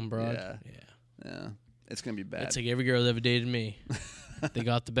 rebound broad. Yeah. Yeah, it's going to be bad. It's like every girl that ever dated me. They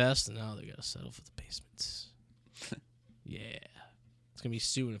got the best, and now they got to settle for the basements. Yeah. It's going to be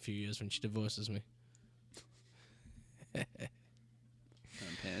Sue in a few years when she divorces me. I'm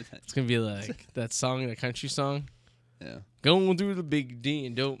paying attention. It's going to be like that song, that country song. Yeah. Going through the big D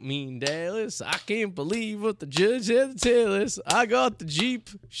and don't mean Dallas. I can't believe what the judge had to tell us. I got the Jeep,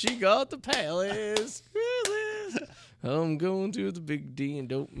 she got the palace. I'm going through the big D and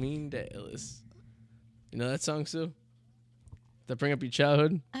don't mean Dallas. You know that song, Sue? That bring up your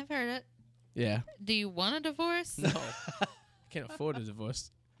childhood? I've heard it. Yeah. Do you want a divorce? No. Can't afford a divorce.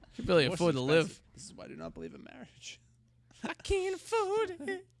 You can barely Divorce afford is to live. expensive. This is why I do not believe in marriage. I can't afford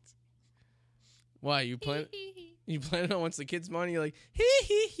it. Why, you planning on once the kid's money, you're like,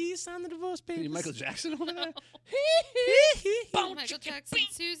 he signed the divorce Are papers. you Michael Jackson over there? Michael Jackson,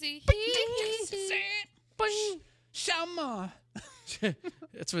 Susie. Shama.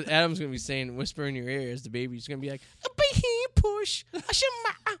 That's what Adam's gonna be saying, whisper in your ear as the baby's gonna be like, a baby push, a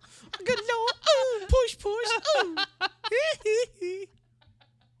shama, a good lord, push,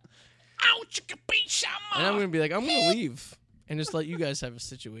 Ouch, you can beat Shama. and I'm gonna be like, I'm gonna leave and just let you guys have a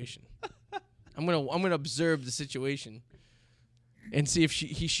situation. I'm gonna observe the situation and see if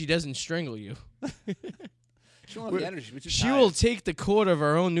she doesn't strangle you. She won't have the energy. She'll be too She tired. will take the cord of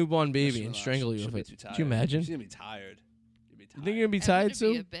her own newborn baby She'll and not. strangle you She'll with be it. too Could you tired. imagine? She's gonna be tired. She'll be You tired. think you're gonna be I'm tired,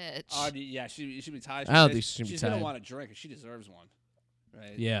 gonna be Sue? a bitch. Yeah, she should be tired. I don't think she's gonna be She's tired. gonna want a drink, and she deserves one.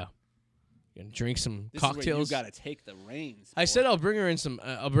 Right? Yeah. You're gonna drink some This is where cocktails. you gotta take the reins. I boy. said I'll bring her in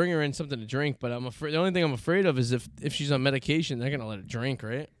something to drink, but I'm afraid the only thing I'm afraid of is if she's on medication, they're gonna let her drink,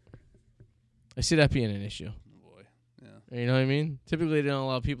 right? I see that being an issue. Oh, boy. Yeah. You know what I mean? Typically, they don't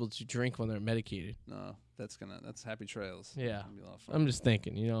allow people to drink when they're medicated. No, that's happy trails. Yeah. It's gonna be a lot of fun. I'm just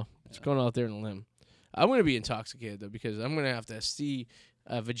thinking, just going out there on a limb. I'm gonna be intoxicated though because I'm gonna have to see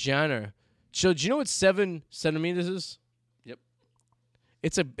a vagina. So, do you know what 7 centimeters is? Yep.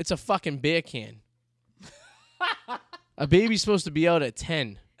 It's a fucking beer can. A baby's supposed to be out at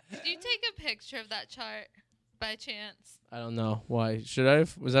 10. Did you take a picture of that chart by chance? I don't know. Why? Should I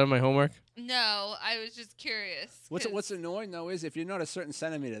have? Was that on my homework? No, I was just curious. What's annoying though is if you're not a certain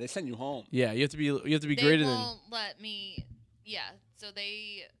centimeter, they send you home. Yeah, you have to be they greater than. won't let me. Yeah, so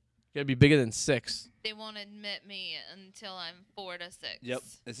You gotta be bigger than 6. they won't admit me until I'm 4 to 6. Yep,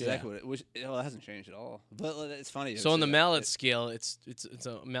 that's exactly what it. Which that hasn't changed at all. But it's funny. So on the mallet scale, it's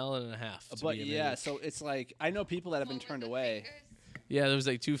a mallet and a half. to But be a yeah, baby. so it's like I know people that have been What were turned the away. fingers? Yeah, there was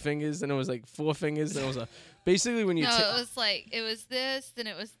like 2 fingers, then it was like 4 fingers, then it was a. Basically, when you. No, it was like it was this, then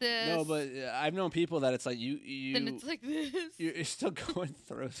it was this. No, but I've known people that it's like then it's like this. you're still going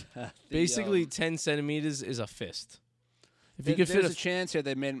through that. Basically, 10 centimeters is a fist. If you could there's fit a chance here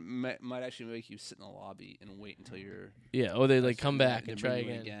they might actually make you sit in the lobby and wait until you're. Yeah, or they like come back they and bring try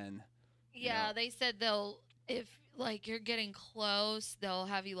you in again. Yeah, know. they said they'll if like you're getting close, they'll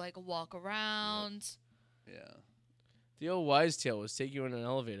have you like walk around. Yeah. The old wise tale was take you on an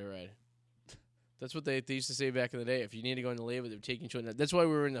elevator ride. That's what they used to say back in the day. If you need to go into labor, they would take you to an. That's why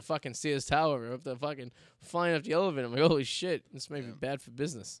we were in the fucking Sears Tower. We were up the fucking flying up the elevator. I'm like, holy shit, this might be bad for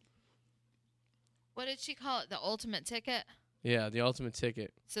business. What did she call it? The ultimate ticket? Yeah, the ultimate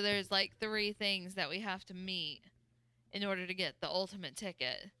ticket. So there's like 3 things that we have to meet in order to get the ultimate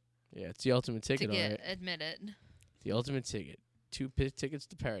ticket Yeah, it's the ultimate ticket, to all get right. admitted. The ultimate ticket. 2 tickets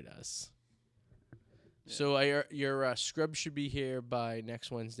to paradise. So your scrub should be here by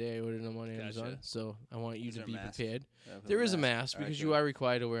next Wednesday. I ordered them on Amazon. So I want you Is to there a be mask? prepared. Yeah, put There is a All mask right, because good. you are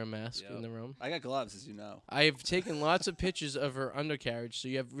required to wear a mask Yep. in the room. I got gloves, as you know. I've taken lots of pictures of her undercarriage, so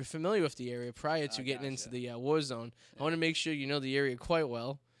you're familiar with the area prior to getting into gotcha. the war zone. I want to make sure you know the area quite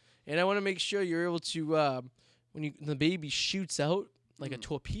well, and I want to make sure you're able to when the baby shoots out like a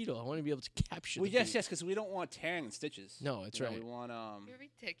torpedo. I want to be able to capture. Well, the yes, baby. yes, because we don't want tearing and stitches. No, that's You know, right. We want You're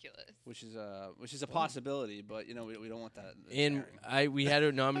ridiculous. which is a possibility, but you know we don't want that. And tearing. we had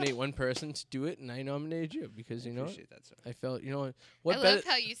to nominate one person to do it, and I nominated you because you know what? Appreciate that, sir. I felt what I better. love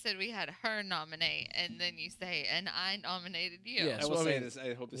how you said we had her nominate, and then you say, and I nominated you. Yeah. I so, will I say mean, this.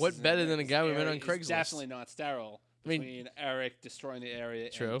 I hope this what isn't better in than there. a guy we This met on area is Craigslist? Definitely not sterile. I mean- Between Eric destroying the area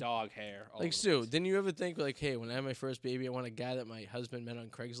True. and dog hair. all Like over the Sue, place. didn't you ever think like, hey, when I had my first baby, I want a guy that my husband met on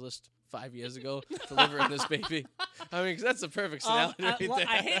Craigslist 5 years ago delivering this baby? I mean, 'cause that's the perfect scenario right there.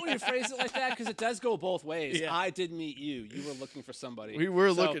 I hate when you phrase it like that because it does go both ways. Yeah. I did meet you. You were looking for somebody. We were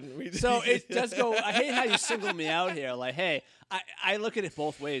So- looking. So it does go. I hate how you single me out here. Like, hey, I look at it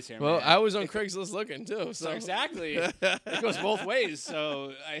both ways here. Well, man. I was on Craigslist looking too. So So exactly, it goes both ways.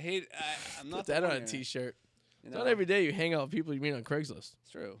 So I hate. I'm not Put the that one on a here, T-shirt. you know? Not every day you hang out with people you meet on Craigslist.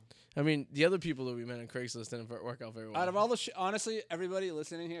 It's true. I mean, the other people that we met on Craigslist didn't work out very well. Out of all the honestly, everybody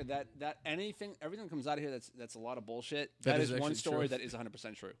listening here, that everything comes out of here that's a lot of bullshit. That that is is one actually story true. that is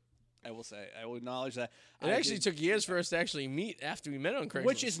 100% true. I will say. I will acknowledge that. It actually took years for us to actually meet after we met on Craigslist.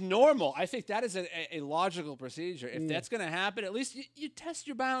 Which is normal. I think that is a logical procedure. If that's going to happen, at least you test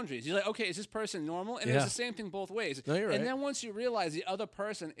your boundaries. You're like, okay, is this person normal? And Yeah. it's the same thing both ways. No, you're right. And then once you realize the other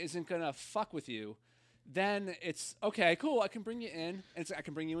person isn't going to fuck with you, then it's, okay, cool, I can bring you in. And I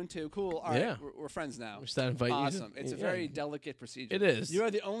can bring you in too. Cool. All right, Yeah. we're friends now. we started inviting you. Awesome. It's a very delicate procedure. It is. You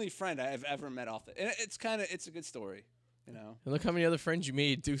are the only friend I have ever met off the. And it's a good story. You know. And look how many other friends you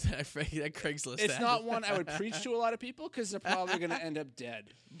made do that Craigslist. It's ad. not one I would preach to a lot of people because they're probably going to end up dead.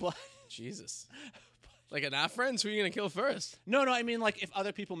 But Jesus. Like, an our friends, who are you going to kill first? no, I mean like if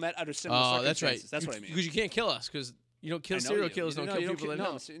other people met under similar Oh, that's right. circumstances. That's what I mean. Because you can't kill us. Because you don't kill I know serial you. killers. You Don't kill people that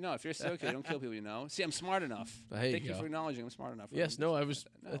know. No, if you're a serial killer, you don't kill people you know. See, I'm smart enough. There you Thank you go. for acknowledging I'm smart enough. Yes, no, I was.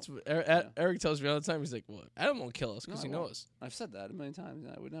 No. That's what Eric tells me all the time. He's like, "Well, Adam won't kill us because No, he I won't. knows." I've said that a million times.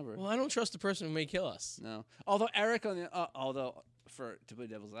 I would never. Well, I don't trust the person who may kill us. No. Although Eric, to play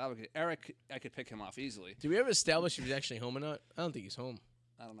devil's advocate, Eric, I could pick him off easily. Did we ever establish if he's actually home or not? I don't think he's home.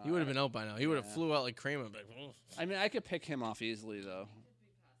 I don't know. He would have been out by now. He would have Yeah. flew out like Kramer. Like, "Oh, I mean, I could pick him off easily though.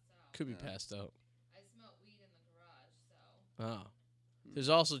 could be passed out. I smelled weed in the garage, so. Oh. There's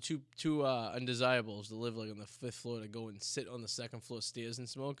also two undesirables that live like on the 5th floor to go and sit on the 2nd floor stairs and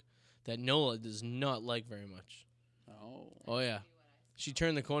smoke that Nola does not like very much. Oh. Oh yeah. She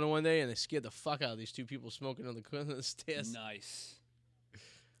turned the corner one day and they scared the fuck out of these 2 people smoking on the corner of the stairs. Nice.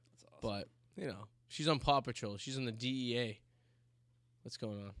 That's awesome. But, you know, she's on Paw Patrol. She's in the DEA. What's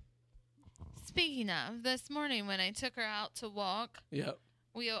going on? Speaking of, this morning when I took her out to walk, Yep.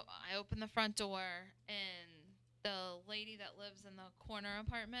 I opened the front door, and the lady that lives in the corner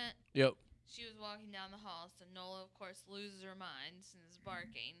apartment, Yep. she was walking down the hall, so Nola, of course, loses her mind and is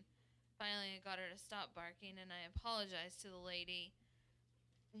barking. Finally, I got her to stop barking, and I apologized to the lady.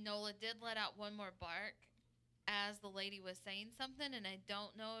 Nola did let out one more bark as the lady was saying something, and I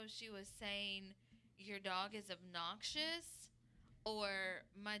don't know if she was saying, your dog is obnoxious or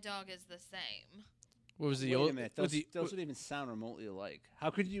my dog is the same. What was the Wait a old? minute. Was Those the, don't even sound remotely alike. How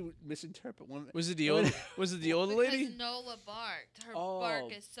could you misinterpret one? was it the old? Was it the older lady? Because Nola barked. Her Oh.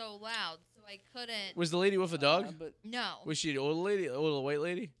 bark is so loud, so I couldn't. Was the lady with a dog? But No. Was she the older lady, the older white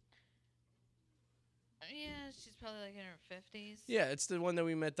lady? Yeah, she's probably like in her 50s. Yeah, it's the one that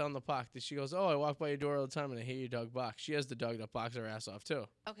we met down the park. That she goes, "Oh, I walk by your door all the time and I hear your dog bark." She has the dog that barks her ass off too.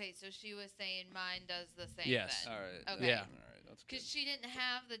 Okay, so she was saying mine does the same Yes. then. all right. Okay. Yeah. All right. That's good. Because she didn't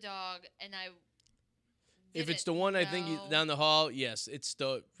have the dog, and I. If it's didn't the one I think know. down the hall, yes, it's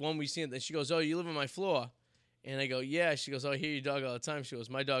the one we seen. Then she goes, "Oh, you live on my floor," and I go, "Yeah." She goes, "Oh, I hear your dog all the time." She goes,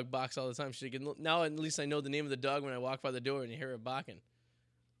 "My dog barks all the time." She goes, "Now at least I know the name of the dog when I walk by the door and you hear her barking,"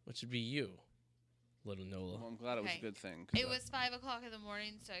 which would be you, little Nola. Well, I'm glad it was a Okay. good thing. 'cause It was 5:00 in the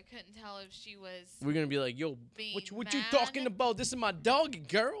morning, so I couldn't tell if she was. We're gonna be like, "Yo, Being what you mad? talking about? This is my dog,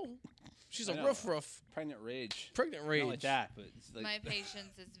 girl. She's I a know. rough, pregnant rage. pregnant rage." Not like that, but it's like My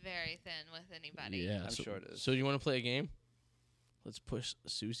patience is very thin with anybody. Yeah, I'm sure it is. So you want to play a game? Let's push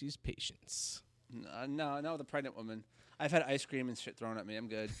Susie's patience. No, the pregnant woman. I've had ice cream and shit thrown at me. I'm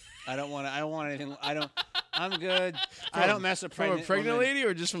good. I don't want anything. I'm good. I don't mess with From pregnant. a pregnant women. lady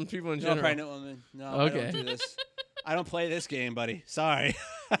or just from people in No, general? pregnant woman. No, I Okay. don't do this. I don't play this game, buddy. Sorry.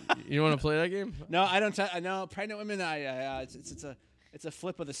 You want to play that game? No, I don't. No, pregnant women. It's a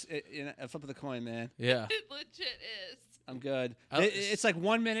flip of a flip of the coin, man. Yeah. It legit is. I'm good. I- It's like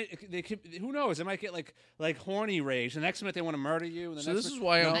 1 minute. They could. Who knows? They might get like horny rage. The next minute they want to murder you. And the So next this is minute,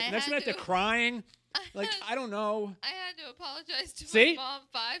 why no, I'm- I next had minute they're to- crying. Like I don't know. I had to apologize to See? my mom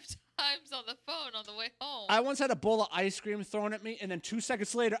 5 times on the phone on the way home. I once had a bowl of ice cream thrown at me, and then 2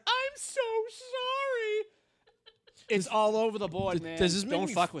 seconds later, I'm so sorry. It's all over the board, man. Does this make Don't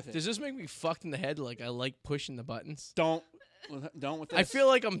me fuck with it. Does this make me fucked in the head? Like I like pushing the buttons. Don't with this. I feel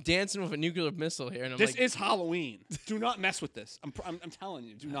like I'm dancing with a nuclear missile here, and I'm this like, is Halloween. Do not mess with this. I'm telling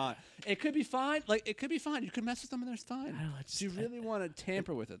you, do not. It could be fine. Like it could be fine. You could mess with them, and it's fine. I don't know, I Do you really want to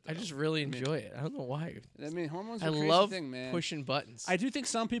tamper with it? I though? just really enjoy it. I don't know why. I mean, hormones are I a crazy love thing, man. pushing buttons. I do think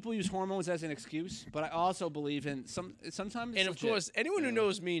some people use hormones as an excuse, but I also believe in sometimes. and of legit, course, anyone you who know?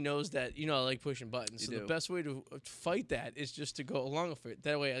 knows me knows that I like pushing buttons. You So the do. best way to fight that is just to go along with it.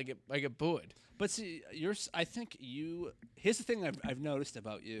 That way, I get bored. But see, I think you. Here's the thing I've noticed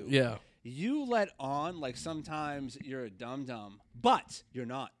about you. Yeah. You let on like sometimes you're a dum dum, but you're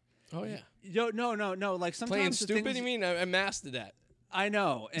not. Oh yeah. No. Like sometimes Playing the stupid? things- You mean I mastered that? I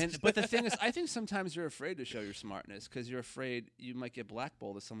know, but the thing is, I think sometimes you're afraid to show your smartness because you're afraid you might get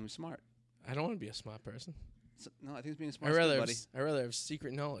blackballed as someone who's smart. I don't want to be a smart person. So, no, I think it's being I smart, rather buddy. I rather have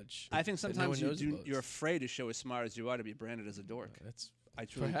secret knowledge. I think that no sometimes one knows about. you're afraid to show as smart as you are to be branded as a dork. That's I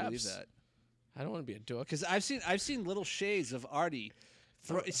truly believe perhaps. that. I don't want to be a dork. Because I've seen little shades of Arty.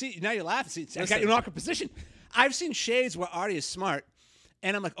 See, now you're laughing. See, I got Listen. you in an awkward position. I've seen shades where Arty is smart,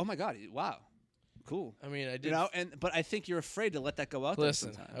 and I'm like, oh my god, wow, cool. I mean, I did. You know, but I think you're afraid to let that go out Listen,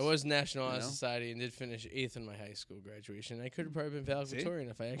 there sometimes. I was National Honor know? Society and did finish 8th in my high school graduation. I could have probably been valedictorian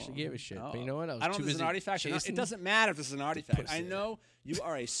if I actually gave a shit. No. But you know what? I was I don't too know if this is busy an artifact or not. It chasing- doesn't matter if this is an artifact. I pussy. know you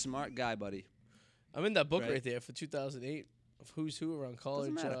are a smart guy, buddy. I'm in that book Right. right there for 2008 of who's who around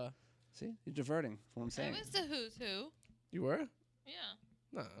college. matter. See, you're diverting from what I'm I saying. was the who's who. You were? Yeah.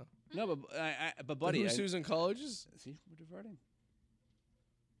 Nah. No, but but The buddy, who's who's in colleges? see, we're diverting.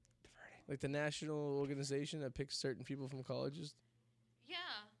 Diverting. Like the national organization that picks certain people from colleges. Yeah.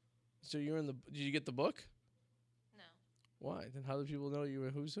 So you're in the. Did you get the book? No. Why? Then how do people know you were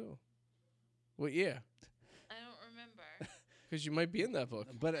who's who? What year? I don't remember. Because you might be in that book.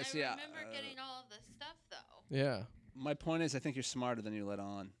 But I see, remember getting all of the stuff though. Yeah. my point is, I think you're smarter than you let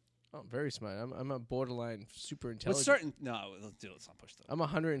on. Oh, I'm very smart. I'm a borderline super With intelligent. certain, no, let's not push that. I'm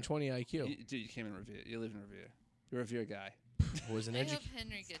 120 IQ. Dude, you came in Revere. You live in Revere. You're a Revere guy. I was an I hope educator.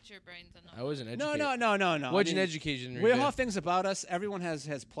 Henry gets your brains on. I was an No, educator. no. What'd you education in We all Revere? have things about us. Everyone has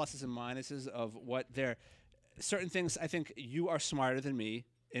pluses and minuses of what their certain things. I think you are smarter than me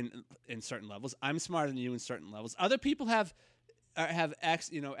in certain levels. I'm smarter than you in certain levels. Other people have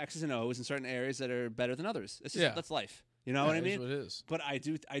X's and O's in certain areas that are better than others. It's just, Yeah. that's life. You know what I It is mean? what it is. But I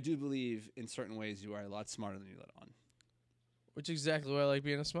do believe in certain ways you are a lot smarter than you let on. Which is exactly why I like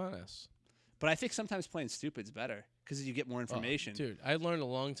being a smartass. But I think sometimes playing stupid's better because you get more information. Dude, I learned a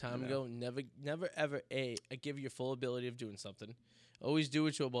long time You ago, never ever give your full ability of doing something. Always do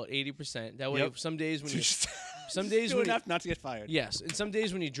it to about 80%. That way Yep. some days when you some Just days do when enough not to get fired. yes, and some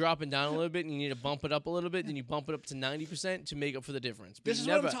days when you're dropping down a little bit and you need to bump it up a little bit, then you bump it up to 90% to make up for the difference. But This you is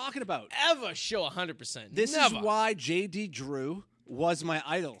never what I'm talking about. ever show 100%. This never. is why J.D. Drew was my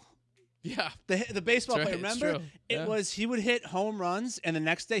idol. Yeah. The baseball That's player, right, it's remember? true. It Yeah. was he would hit home runs, and the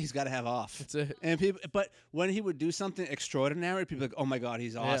next day he's got to have off. That's it. And but when he would do something extraordinary, people like, oh my god,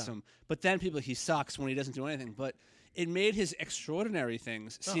 he's awesome. But then people, he sucks when he doesn't do anything. But it made his extraordinary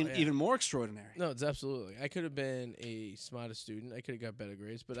things seem yeah. even more extraordinary. No, it's absolutely. I could have been a smarter student. I could have got better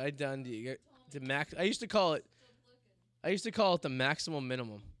grades, but I done the max. I used to call it the maximum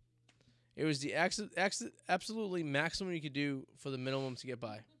minimum. It was the absolutely maximum you could do for the minimum to get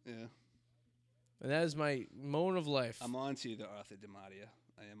by. Yeah, And that is my moment of life. I'm on to you, the Arthur DiMaria.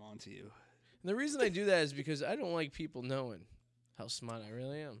 I am on to you. And the reason I do that is because I don't like people knowing how smart I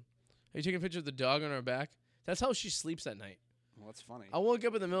really am. Are you taking a picture of the dog on her back? That's how she sleeps at night. Well, that's funny. I woke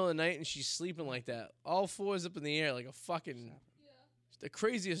up in the middle of the night and she's sleeping like that. All fours up in the air like a fucking... The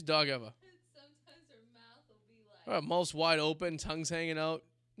craziest dog ever. Sometimes her mouth will be like. Her mouth's wide open, tongue's hanging out.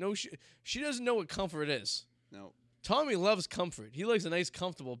 No, she doesn't know what comfort is. No. Tommy loves comfort. He likes a nice,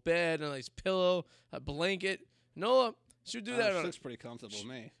 comfortable bed, a nice pillow, a blanket. Noah, she would do that She on. looks pretty comfortable to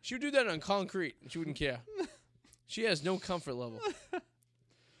me. She would do that on concrete, and she wouldn't care. She has no comfort level.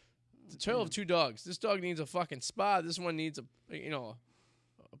 It's a tale of two dogs. This dog needs a fucking spa. This one needs a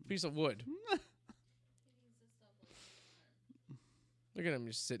piece of wood. Look at him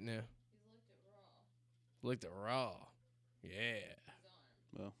just sitting there. Licked it raw. Yeah.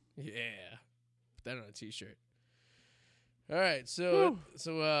 Well, Yeah. Put that on a t-shirt. All right, so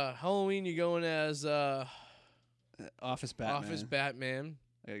Halloween you going as Office Batman. Office Batman,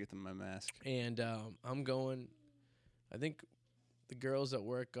 I gotta get them my mask. and I'm going. I think the girls at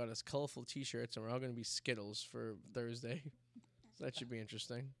work got us colorful t-shirts, and we're all going to be Skittles for Thursday. So that should be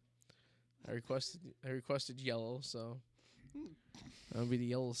interesting. I requested yellow, so I'll be the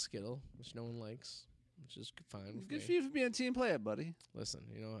yellow Skittle, which no one likes, which is fine with Good me. for you for being a team player, buddy. Listen,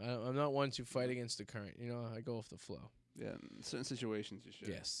 I'm not one to fight against the current. I go off the flow. Yeah, in certain situations you should.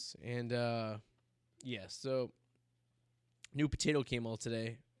 Yes, and so new potato came out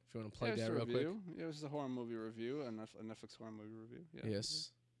today. If you want to plug that real quick. Yeah, it was a horror movie review, a Netflix horror movie review. Yeah.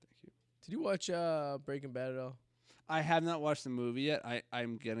 Yes. Thank you. Did you watch Breaking Bad at all? I have not watched the movie yet.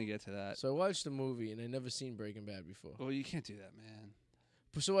 I'm gonna get to that. So I watched the movie, and I never seen Breaking Bad before. Well, you can't do that, man.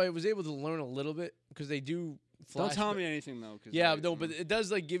 So I was able to learn a little bit because they do. Don't tell me anything though. 'Cause Yeah, no, but it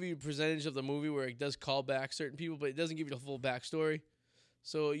does give you a percentage of the movie where it does call back certain people, but it doesn't give you the full backstory.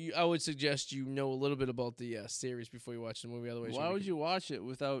 So I would suggest you know a little bit about the series before you watch the movie. Otherwise, why would you watch it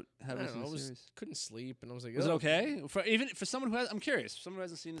without I having don't seen know. the I series? couldn't sleep, and I was like, Was it "Oh." okay? For someone who has, I'm curious. Someone who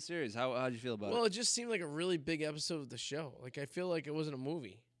hasn't seen the series, how'd you feel about Well, it? it just seemed like a really big episode of the show. Like I feel like it wasn't a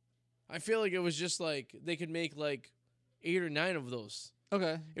movie. I feel like it was just like they could make like 8 or 9 of those.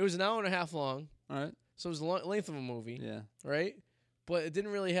 Okay, It was an hour and a half long, all right. so it was the length of a movie, Yeah. right? But it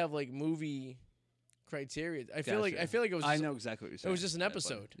didn't really have like movie criteria. I feel like Gotcha. it was. I just, know exactly what you're saying. It was just an Yeah, buddy.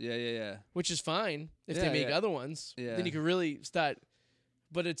 episode, Yeah. which is fine if Yeah, they make yeah. other ones. Yeah. Then you can really start.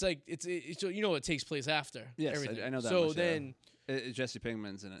 But it's like it's so it takes place after. Yes, everything. I know that So much, yeah. then Jesse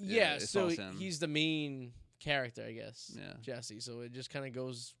Pinkman's in it. yeah, it's so all Sam. he's the main character, I guess. Yeah. Jesse. So it just kind of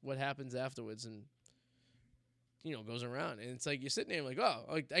goes what happens afterwards and goes around, and it's like you're sitting there like, oh,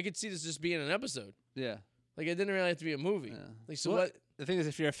 like I could see this just being an episode. Yeah. Like it didn't really have to be a movie. Yeah. Like so Well, what? The thing is,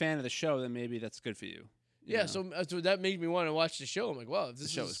 if you're a fan of the show, then maybe that's good for you. You Yeah, know? so that made me want to watch the show. I'm like, wow, if the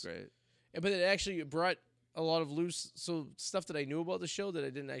this show is was great. But it actually brought a lot of loose stuff that I knew about the show that I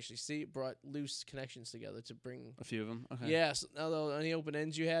didn't actually see. It brought loose connections together to bring. A few of them. Okay. Yes, although any open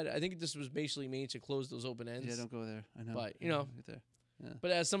ends you had, I think this was basically made to close those open ends. Yeah, don't go there. I know. But, Get there.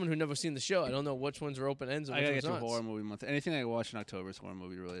 But as someone who never seen the show, I don't know which ones are open ends and I which gotta ones get through aren't. horror movie month. Anything I watch in October is horror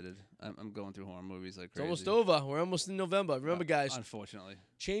movie related. I'm going through horror movies like It's crazy. almost over. We're almost in November. Remember, guys, Unfortunately,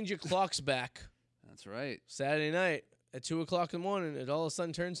 change your clocks back. that's right. Saturday night at 2:00 in the morning, it all of a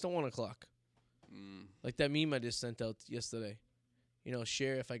sudden turns to 1:00. Like that meme I just sent out yesterday.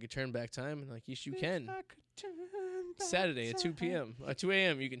 Share if I could turn back time. And like, yes, you can. Saturday at 2 p.m. 2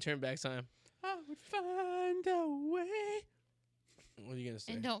 a.m. You can turn back time. I would find a way. What are you gonna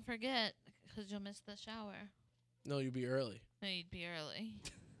say? And don't forget, because you'll miss the shower. No, you'd be early. No, you'd be early.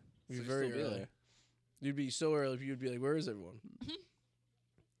 You'd be So very still be early. there. You'd be so early. You'd be like, "Where is everyone?"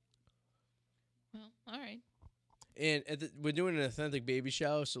 Well, all right. And we're doing an authentic baby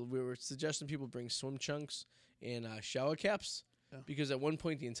shower, so we were suggesting people bring swim chunks and shower caps because at one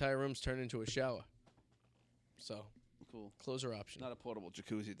point the entire room's turned into a shower. So Cool. closer option. Not a portable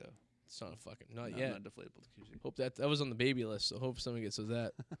jacuzzi though. It's not a fucking not No, yet. Not a deflatable jacuzzi. Hope that was on the baby list. So hope someone gets us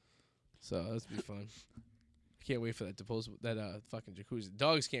that. So that'd be fun. I can't wait for that fucking jacuzzi.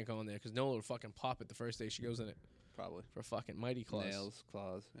 Dogs can't go in there because Nola will fucking pop it the first day she goes in it Probably. for fucking mighty claws. Nails,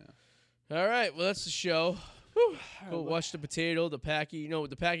 claws. Yeah. All right, well, that's the show. Whew. Go watch the potato, the Packy. You know,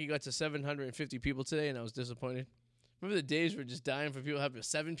 the Packy got to 750 people today, and I was disappointed. Remember the days were just dying for people to have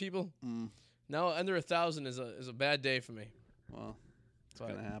 7 people? Now under 1,000 is a bad day for me. Well, it's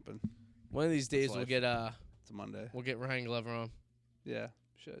gonna happen. One of these days That's we'll life. get It's a Monday. we'll get Ryan Glover on. Yeah,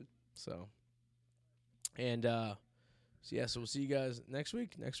 should. So, and so we'll see you guys next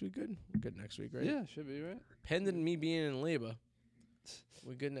week. Next week, good. We're good next week, right? Yeah, should be right. Pending me being in labor,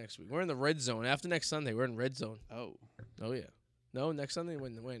 we're good next week. We're in the red zone. After next Sunday, we're in red zone. Oh, Oh yeah. No, next Sunday.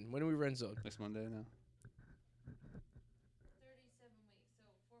 When are we red zone? next Monday now. 37 weeks, so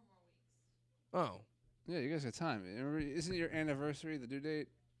 4 more weeks. Oh Yeah, you guys got time. Remember, isn't your anniversary the due date?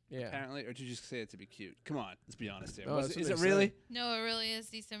 yeah. Apparently, or did you just say it to be cute? Come on, let's be honest here. No, Was that's it- is what it they really? said. No, it really is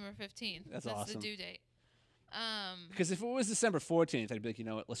December 15th. That's the awesome. due date. Because if it was December 14th, I'd be like, you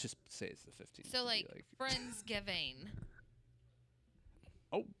know what? Let's just say it's the 15th. So It'd like, be Friendsgiving.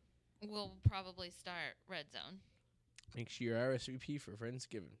 Oh. We'll probably start red zone. Make sure you RSVP for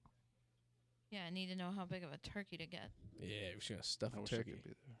Friendsgiving. Yeah, I need to know how big of a turkey to get. Yeah, we're just gonna stuff I a wish I turkey. could be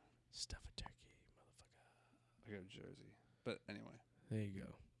there. Stuff a turkey, motherfucker. I go to Jersey, but anyway. There you go.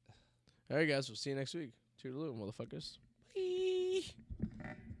 All right, guys. We'll see you next week. Toodaloo, motherfuckers.